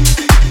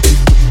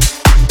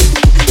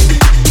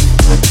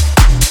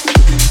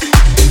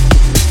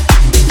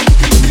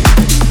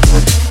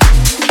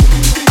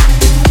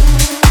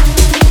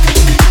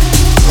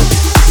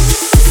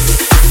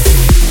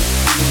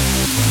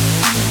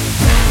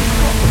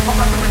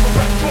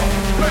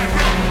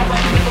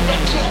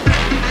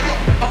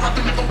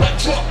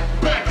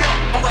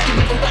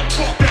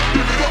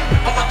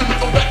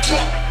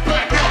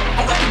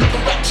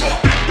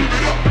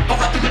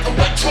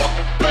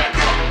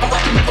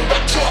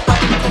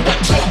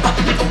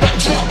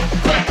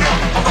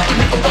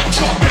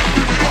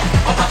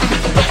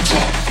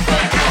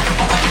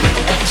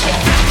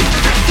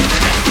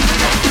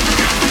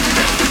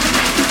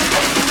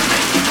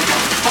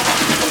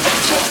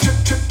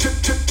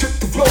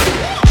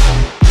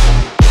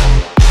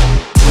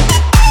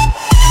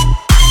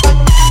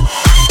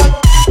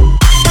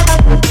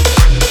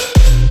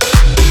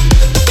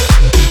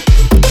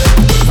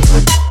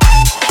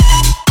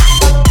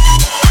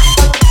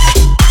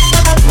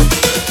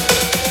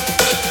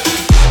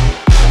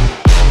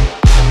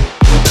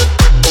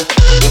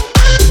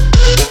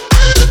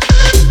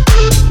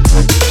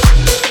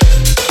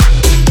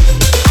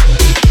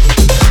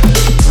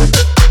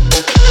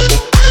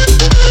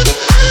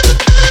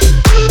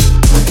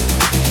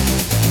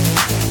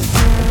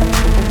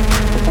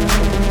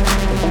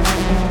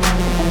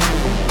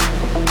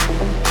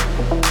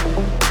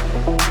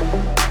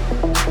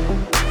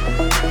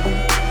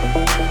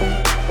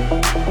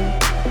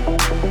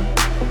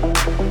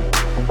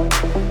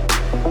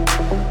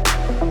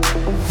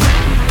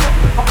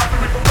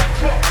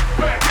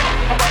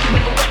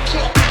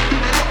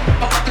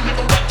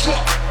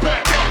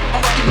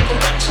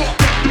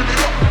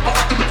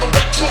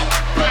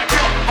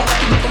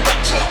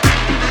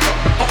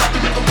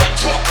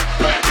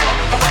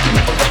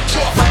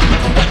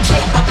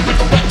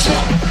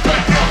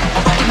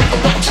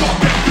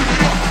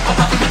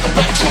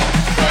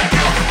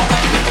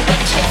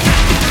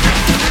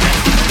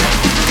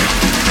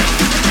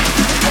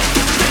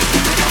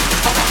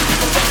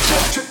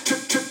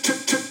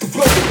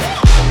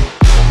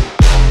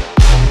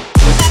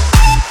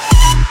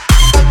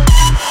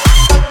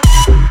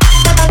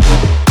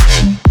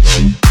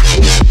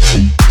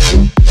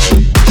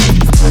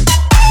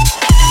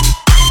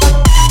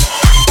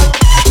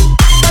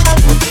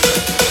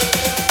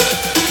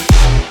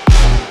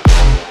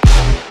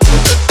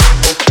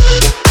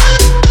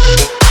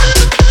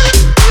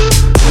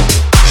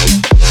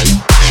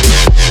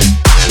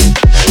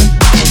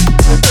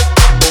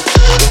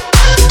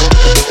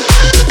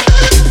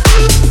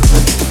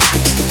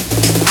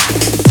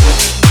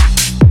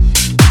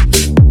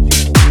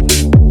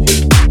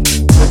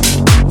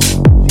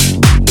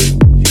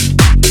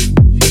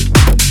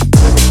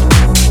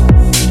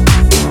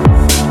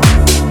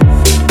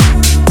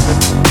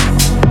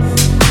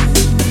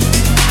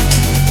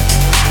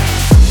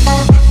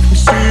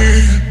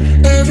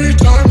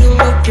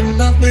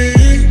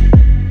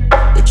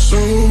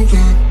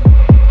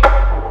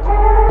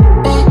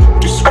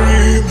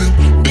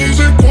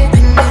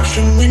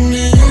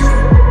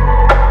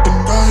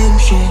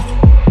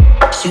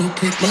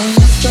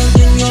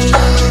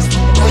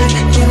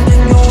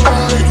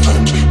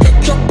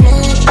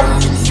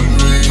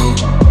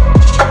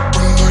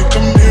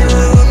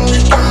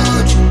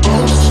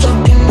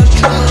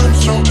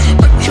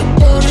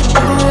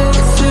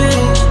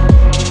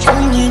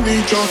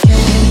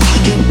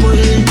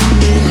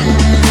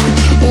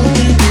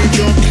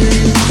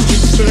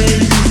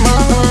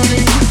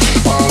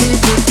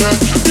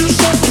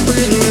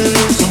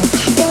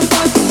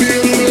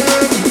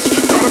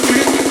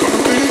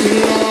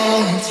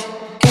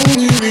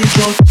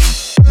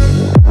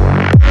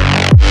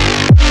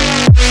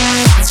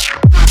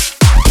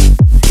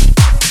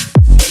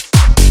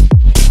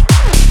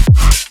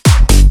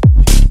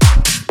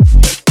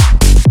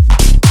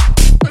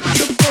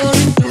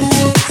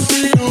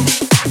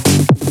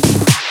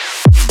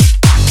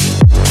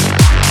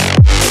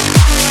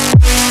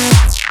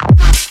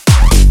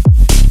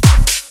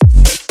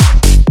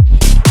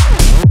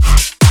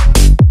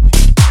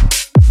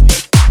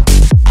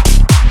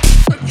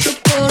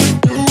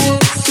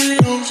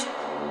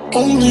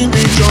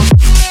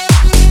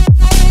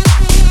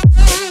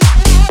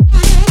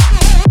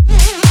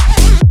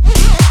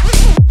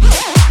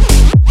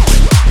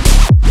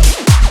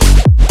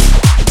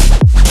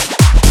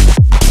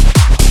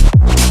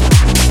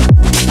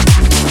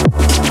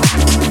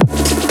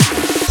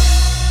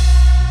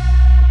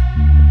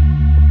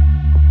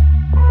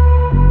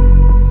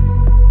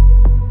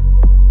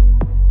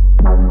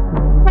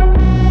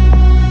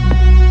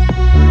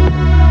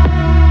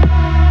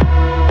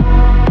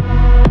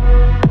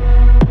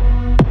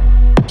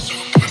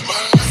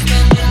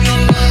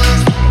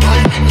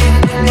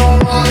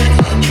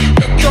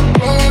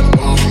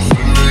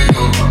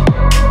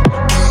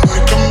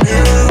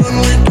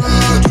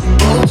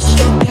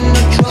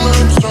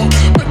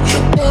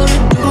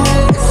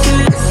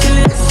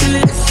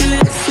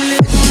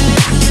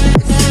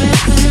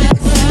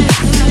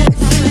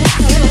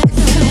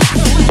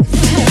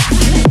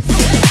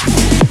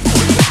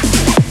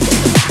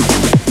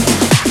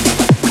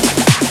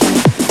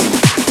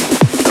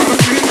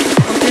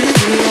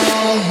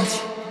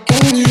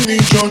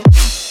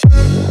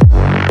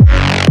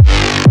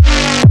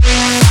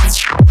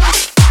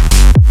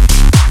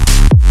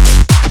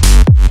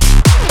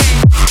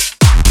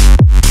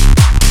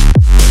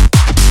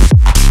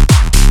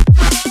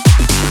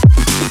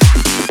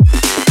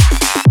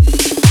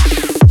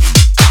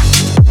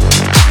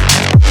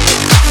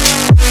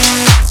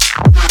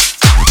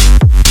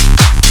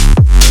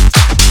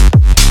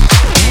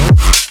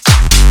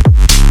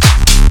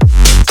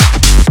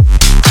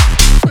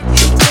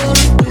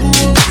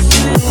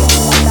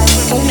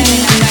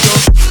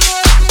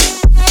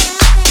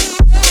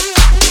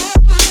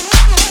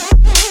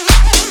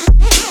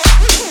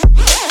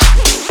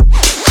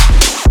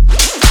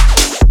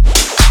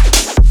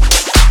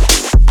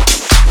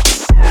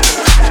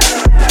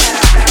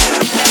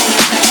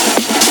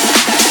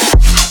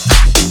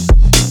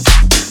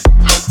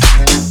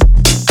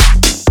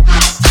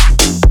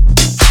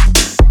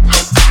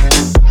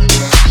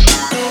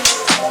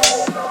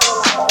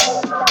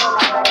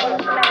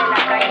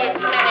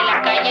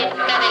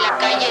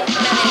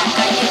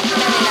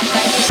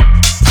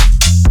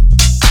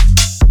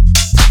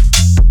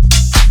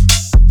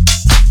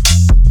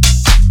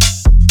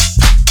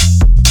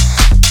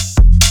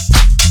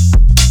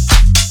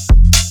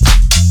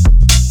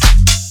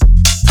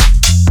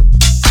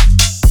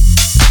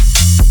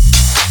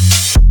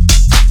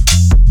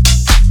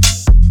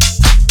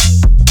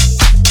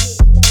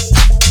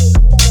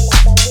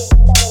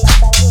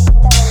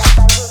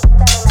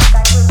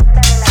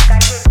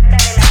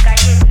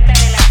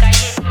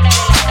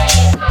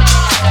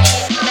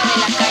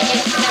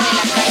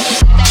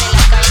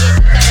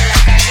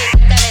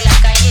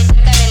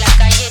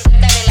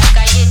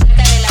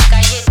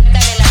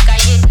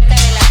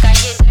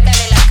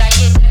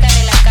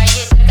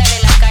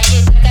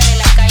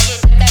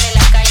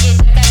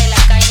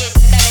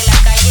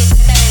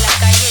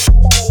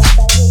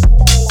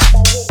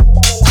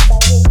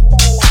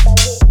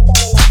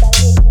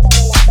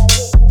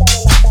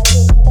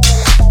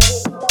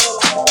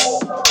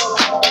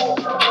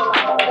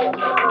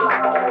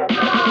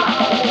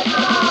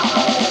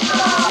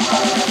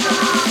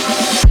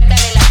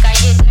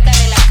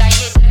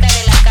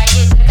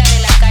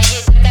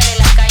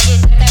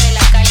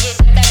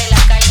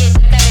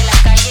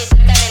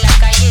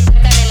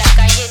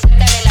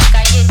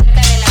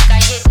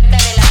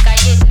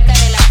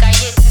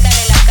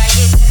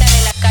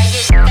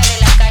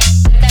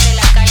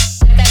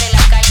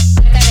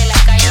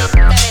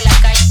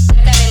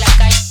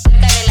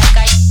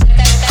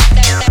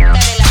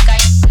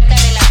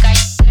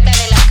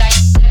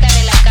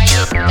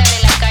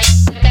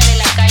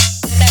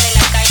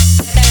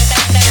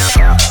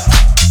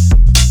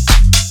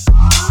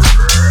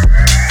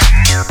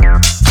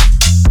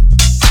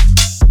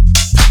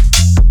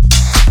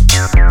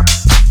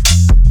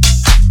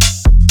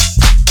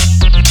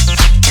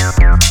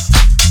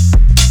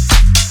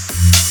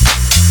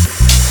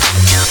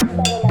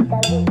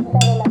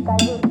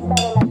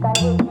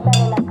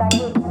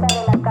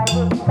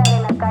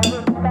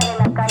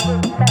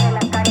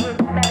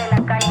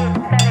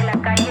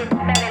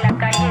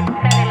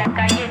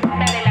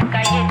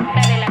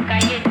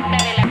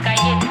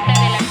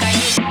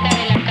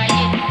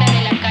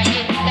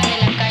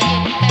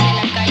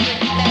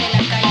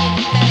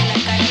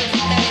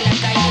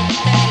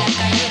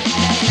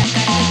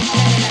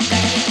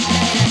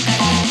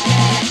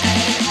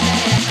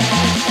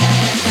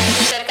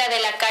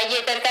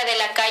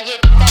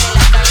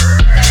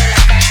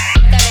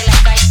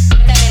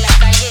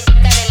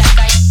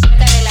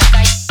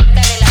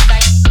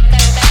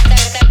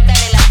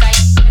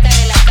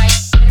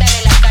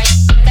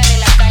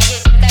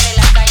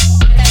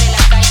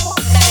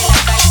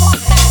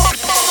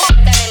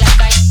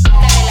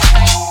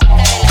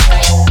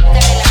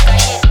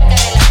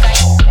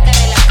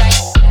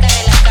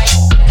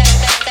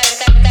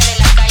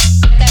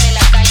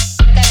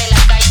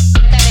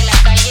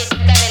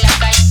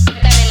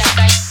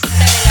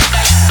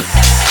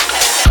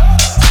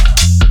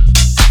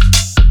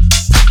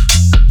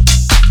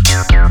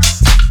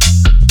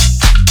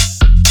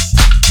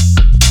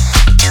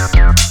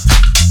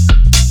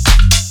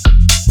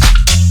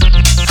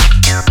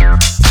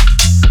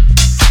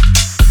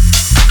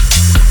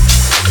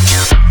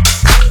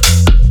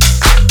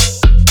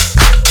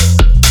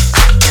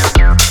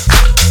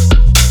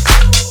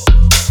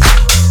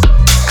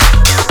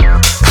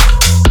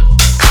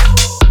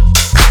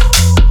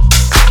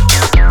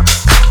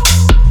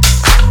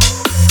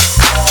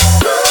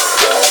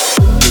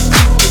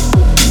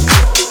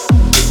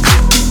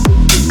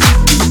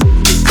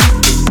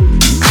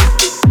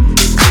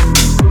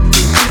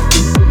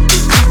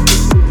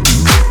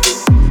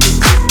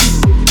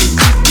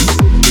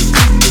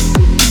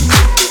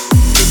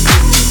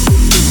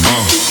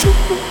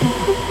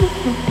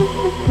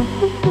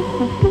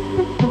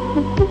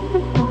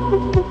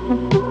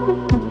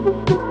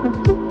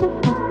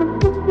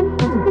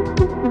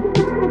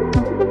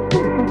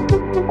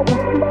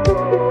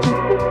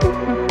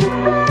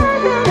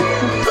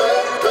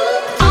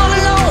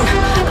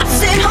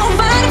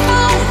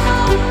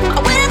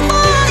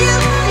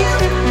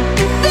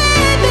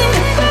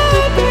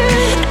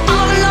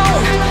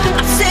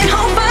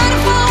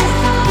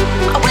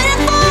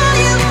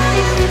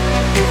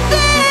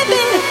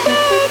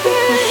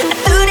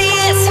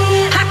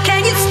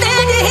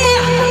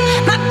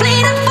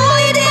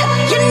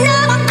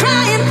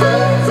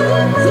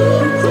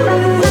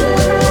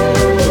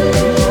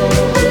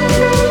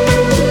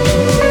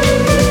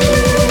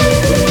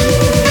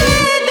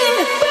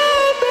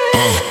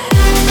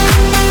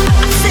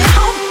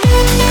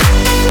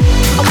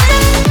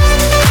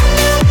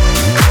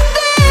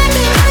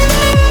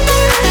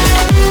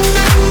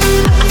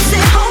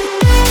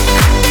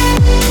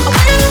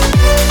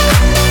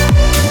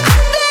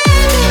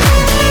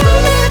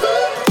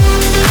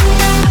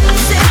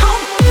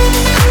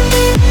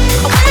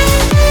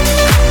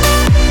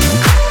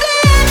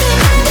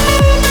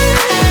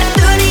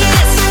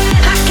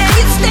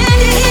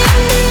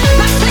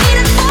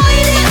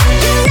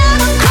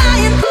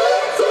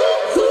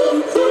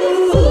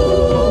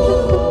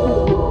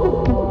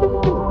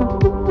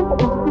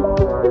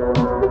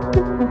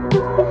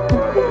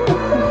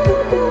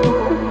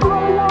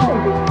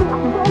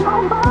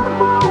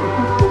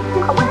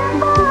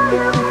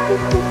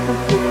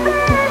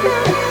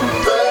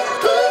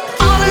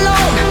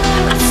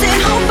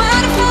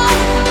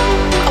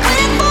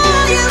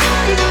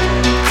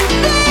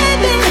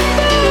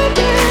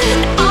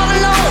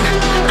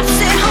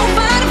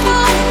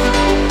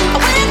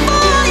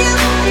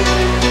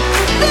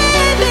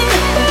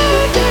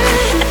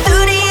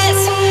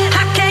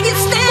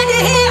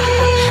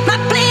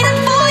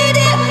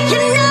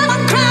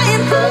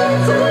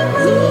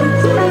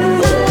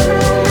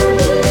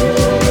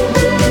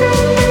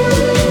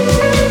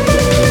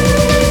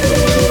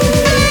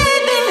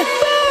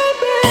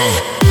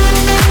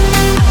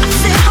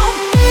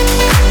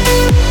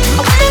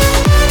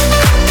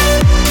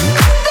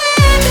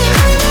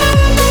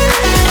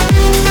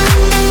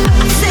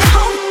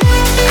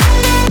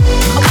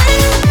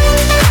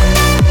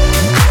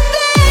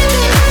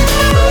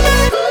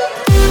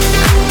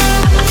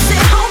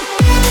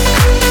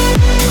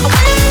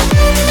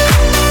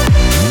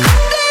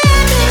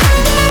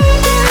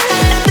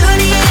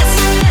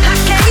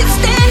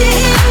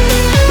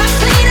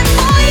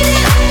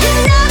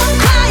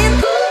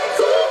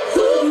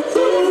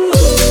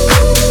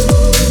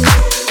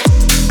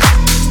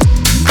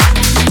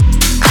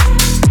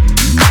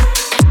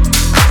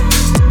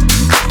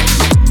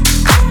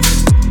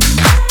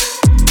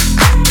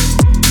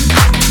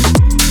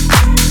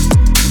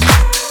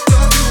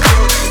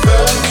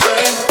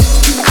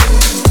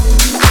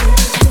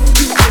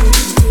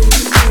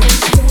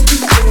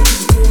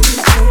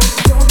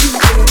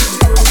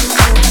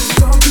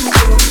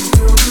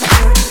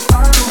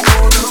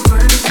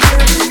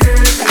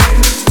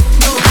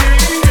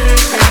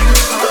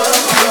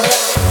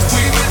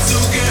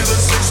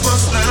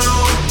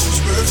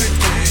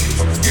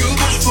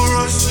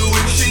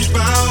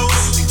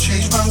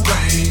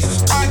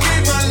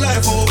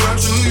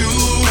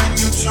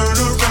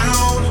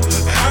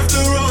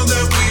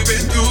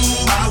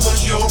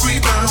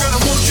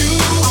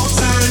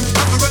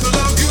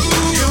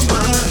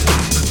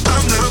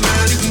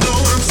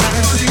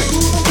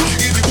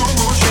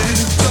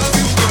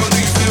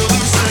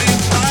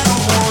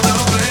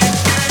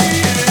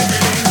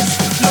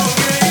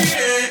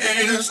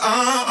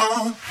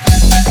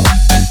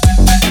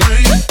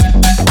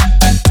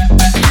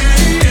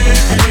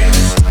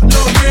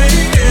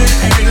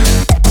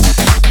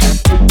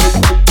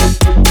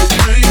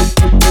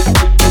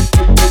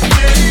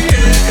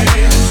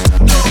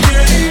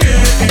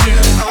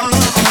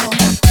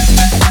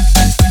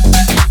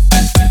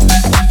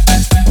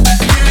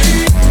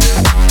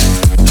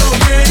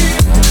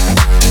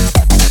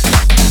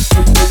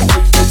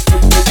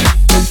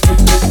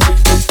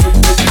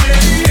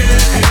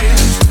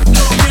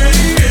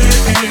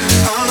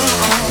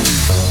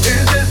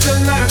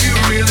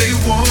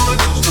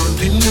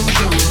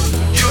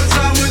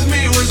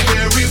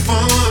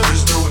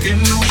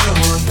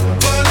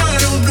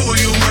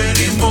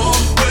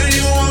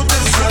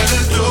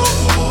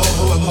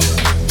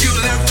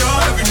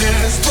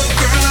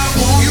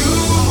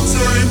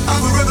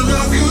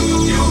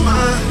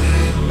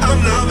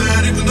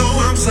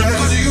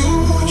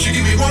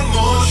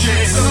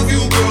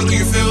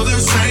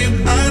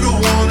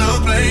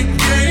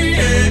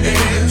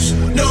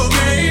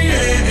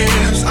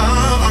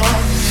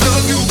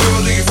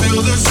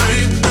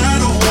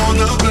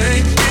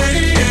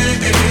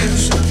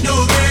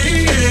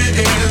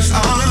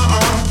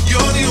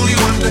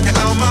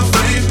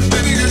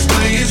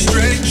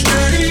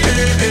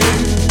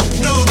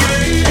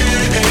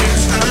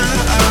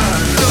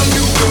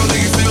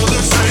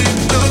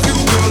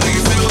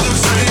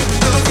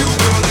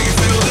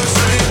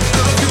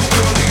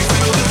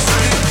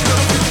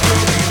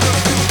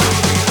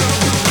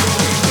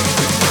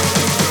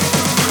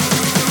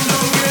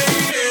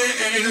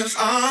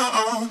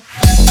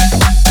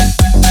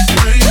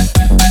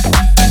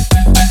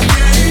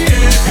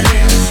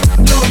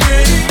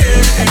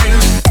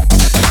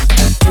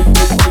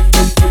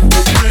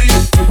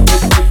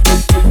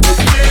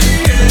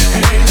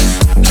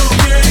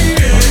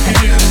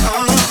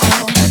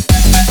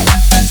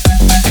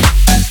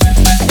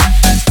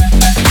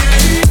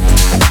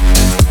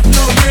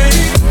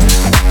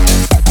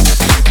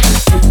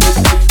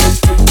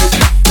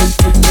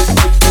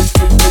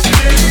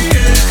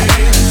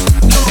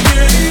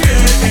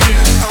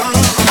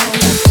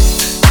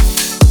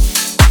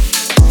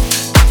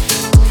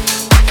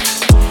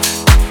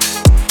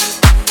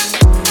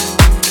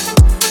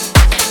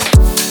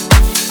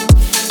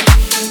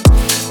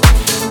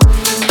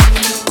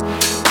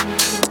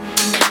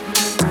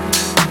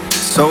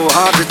 So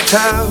hard to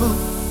tell,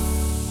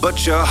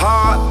 but your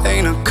heart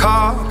ain't a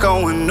car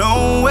going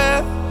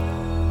nowhere.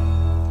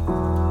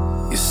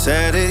 You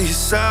said it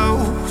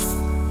yourself,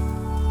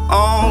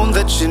 all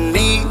that you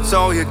need's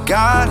all you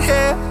got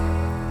here.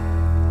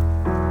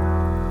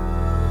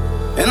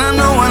 And I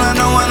know, and I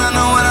know, and I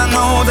know, and I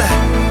know that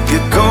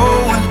you're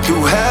going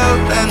through hell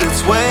and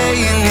it's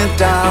weighing you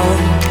down.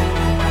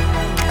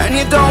 And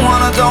you don't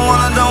wanna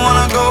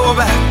go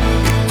back.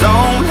 You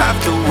don't have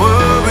to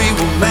worry,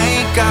 we'll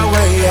make our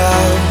way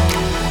out.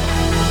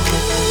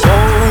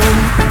 Oh,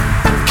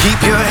 keep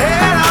your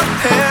head up,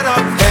 head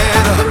up,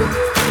 head up.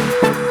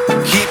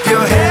 Keep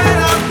your head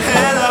up,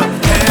 head up,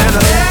 head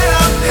up, head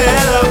up,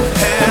 head up,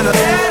 head up,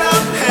 head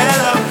up, head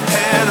up,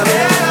 head up,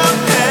 head up,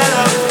 head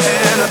up,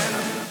 head up.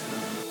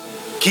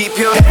 Keep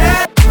your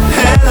head up,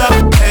 head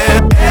up,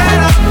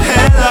 head up,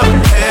 head up,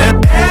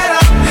 head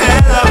up,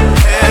 head up,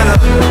 head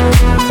up.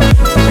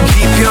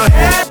 Keep your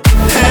head up,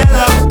 head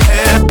up,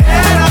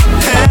 head up,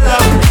 head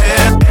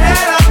up,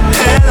 head up,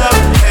 head up,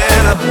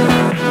 head up.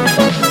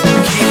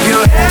 Keep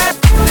your head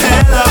up,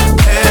 head up,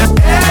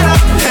 head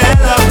up,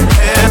 head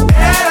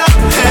up,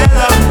 head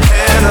up,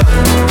 head up.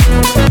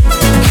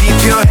 Keep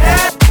your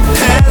head up,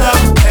 head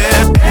up,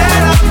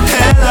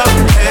 head up,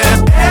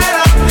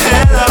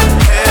 head up,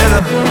 head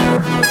up.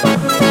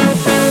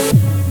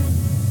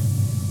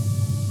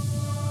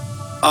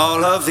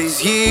 All of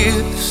these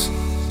years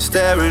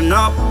staring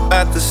up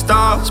at the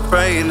stars,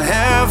 praying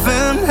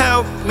heaven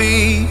help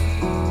me.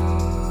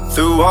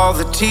 Through all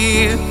the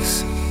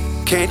tears,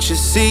 can't you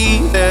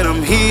see that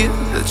I'm here,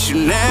 that you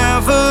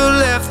never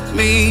left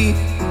me?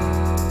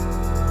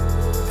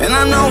 And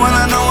I know, and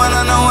I know, and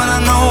I know, and I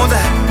know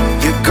that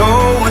you're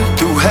going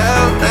through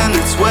hell and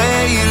it's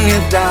weighing you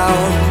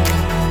down.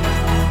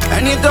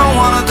 And you don't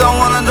wanna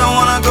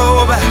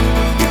go back.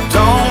 You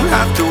don't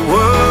have to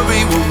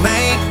worry, we'll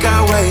make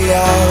our way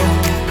out.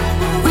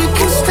 We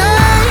can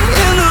stay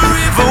in the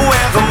river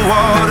where the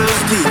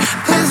water's deep.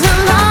 There's a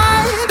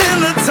light in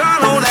the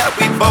tunnel that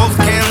we both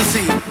can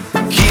see.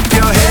 Keep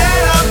your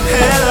head up,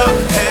 head up,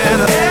 head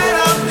up, head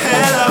up,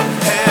 head up,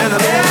 head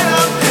up, head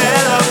up,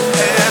 head up,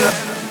 head up.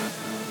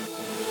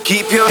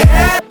 Keep your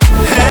head up,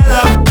 head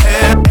up,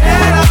 head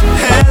up,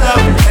 head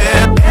up,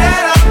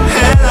 head up,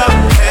 head up,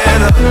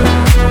 head up.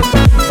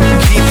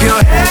 Keep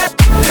your head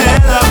up,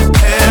 head up,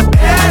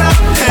 head up,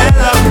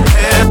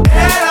 head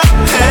up,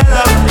 head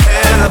up,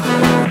 head up.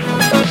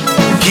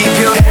 Keep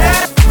your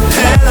head up,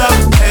 head up,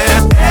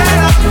 head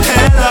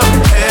up,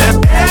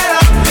 head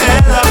up,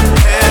 head up,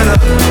 head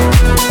up.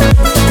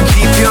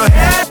 Keep your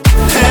head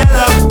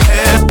up,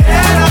 head up,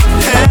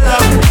 head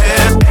up,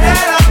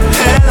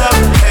 head up,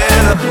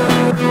 head up.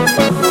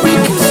 We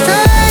can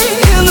stay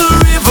in the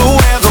river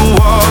where the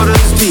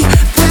water's deep.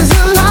 There's a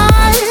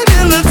light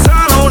in the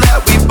tunnel that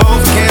we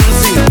both can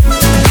see.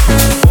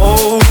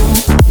 Oh,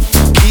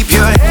 keep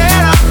your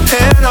head up,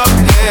 head up,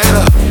 head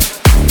up.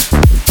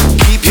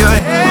 Keep your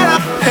head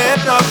up, head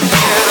up,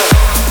 head up.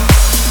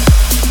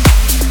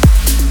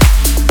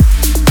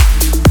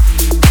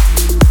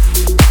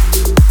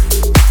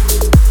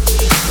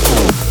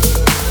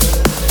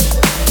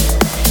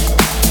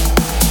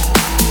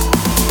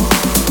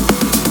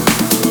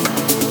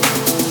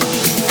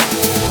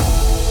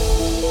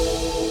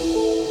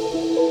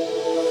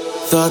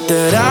 Thought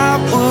that I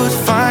would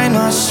find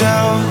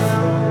myself,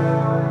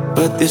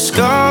 but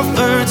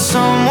discovered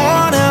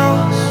someone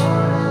else.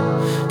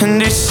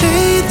 And they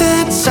say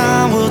that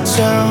time will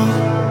tell,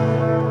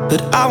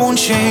 but I won't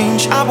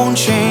change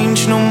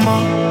no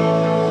more.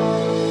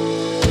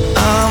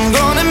 I'm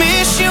gonna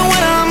miss you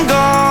when I'm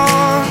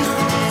gone,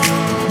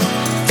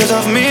 'cause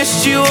I've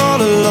missed you all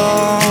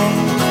along.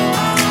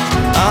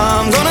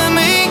 I'm gonna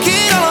make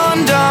it all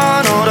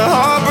undone, all the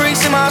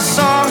heartbreaks in my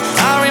song.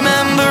 I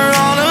remember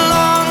all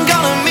along,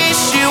 gonna miss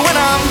you when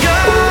I'm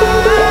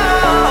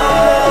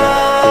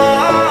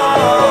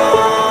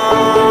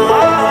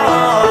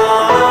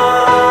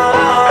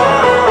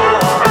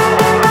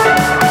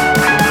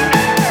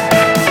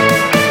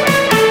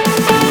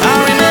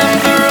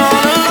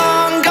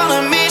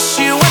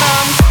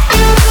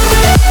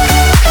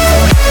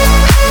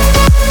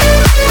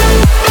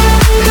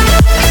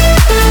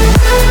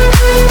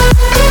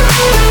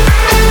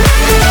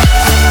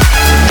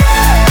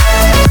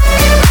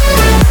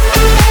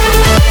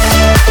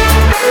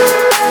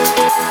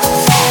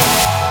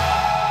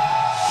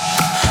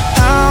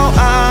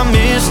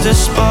the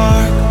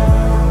spark,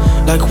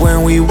 like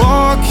when we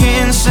walk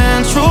in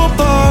Central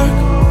Park.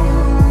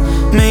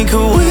 Make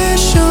a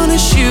wish on a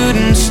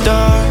shooting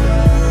star,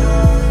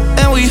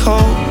 and we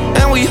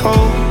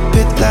hope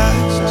it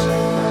lasts.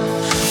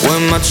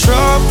 When my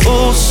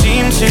troubles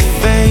seem to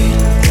fade,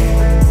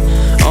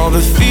 all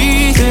the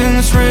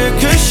feelings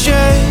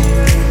ricochet,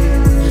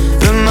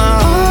 but my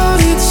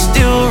heart, it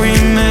still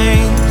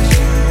remains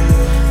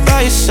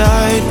by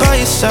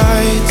your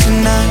side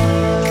tonight.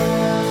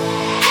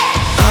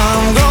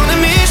 I'm gonna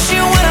miss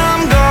you when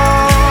I'm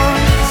gone,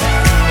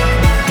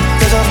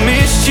 'cause I've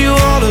missed you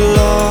all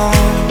along.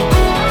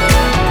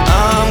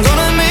 I'm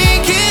gonna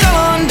make it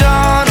all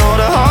undone, all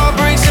the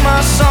heartbreaks in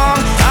my song.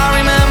 I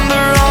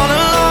remember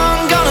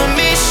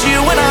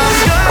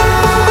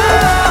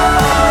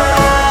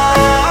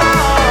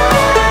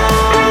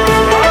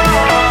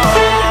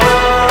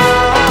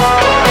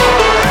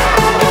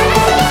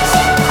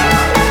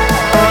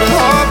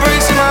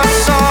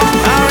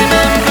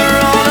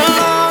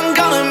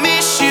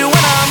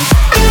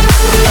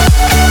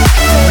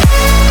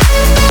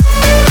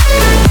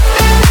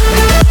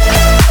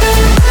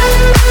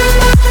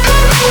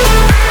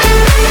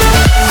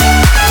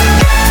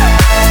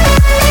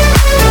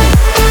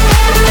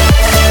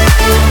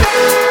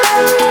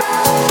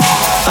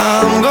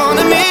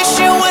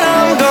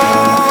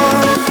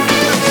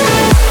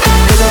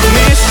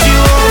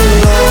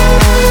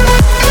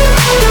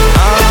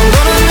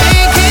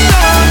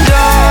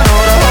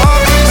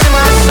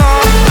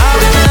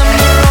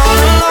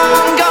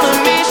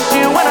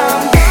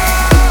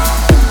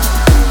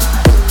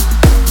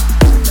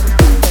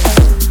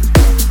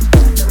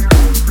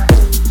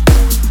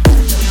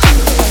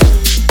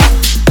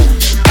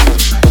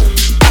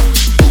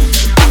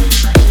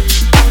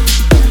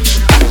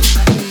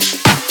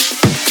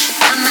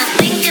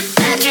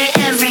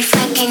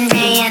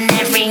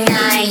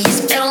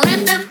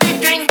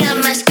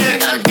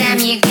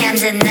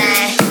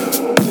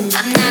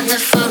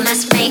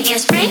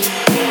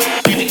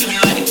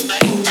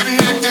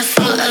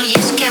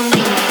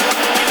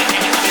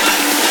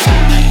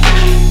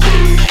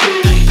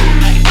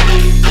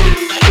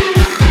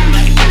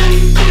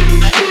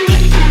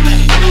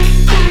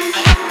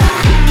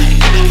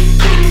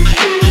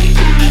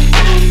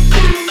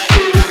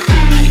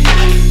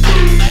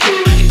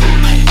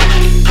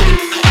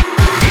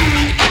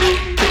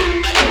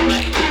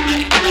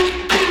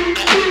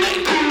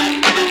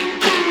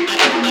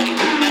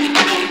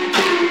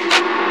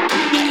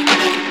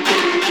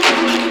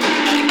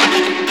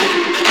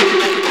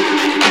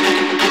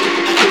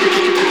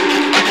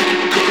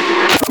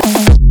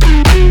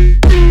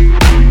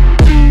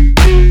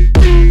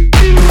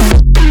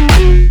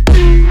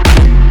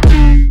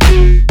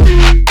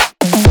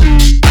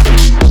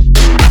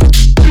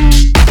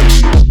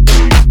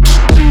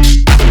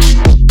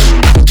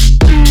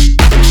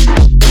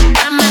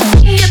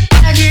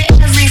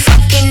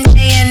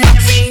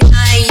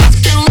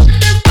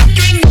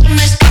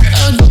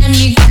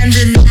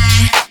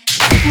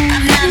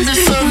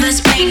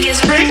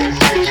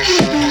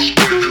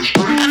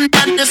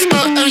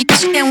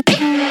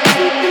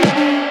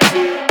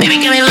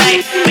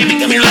baby,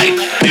 give me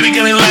light.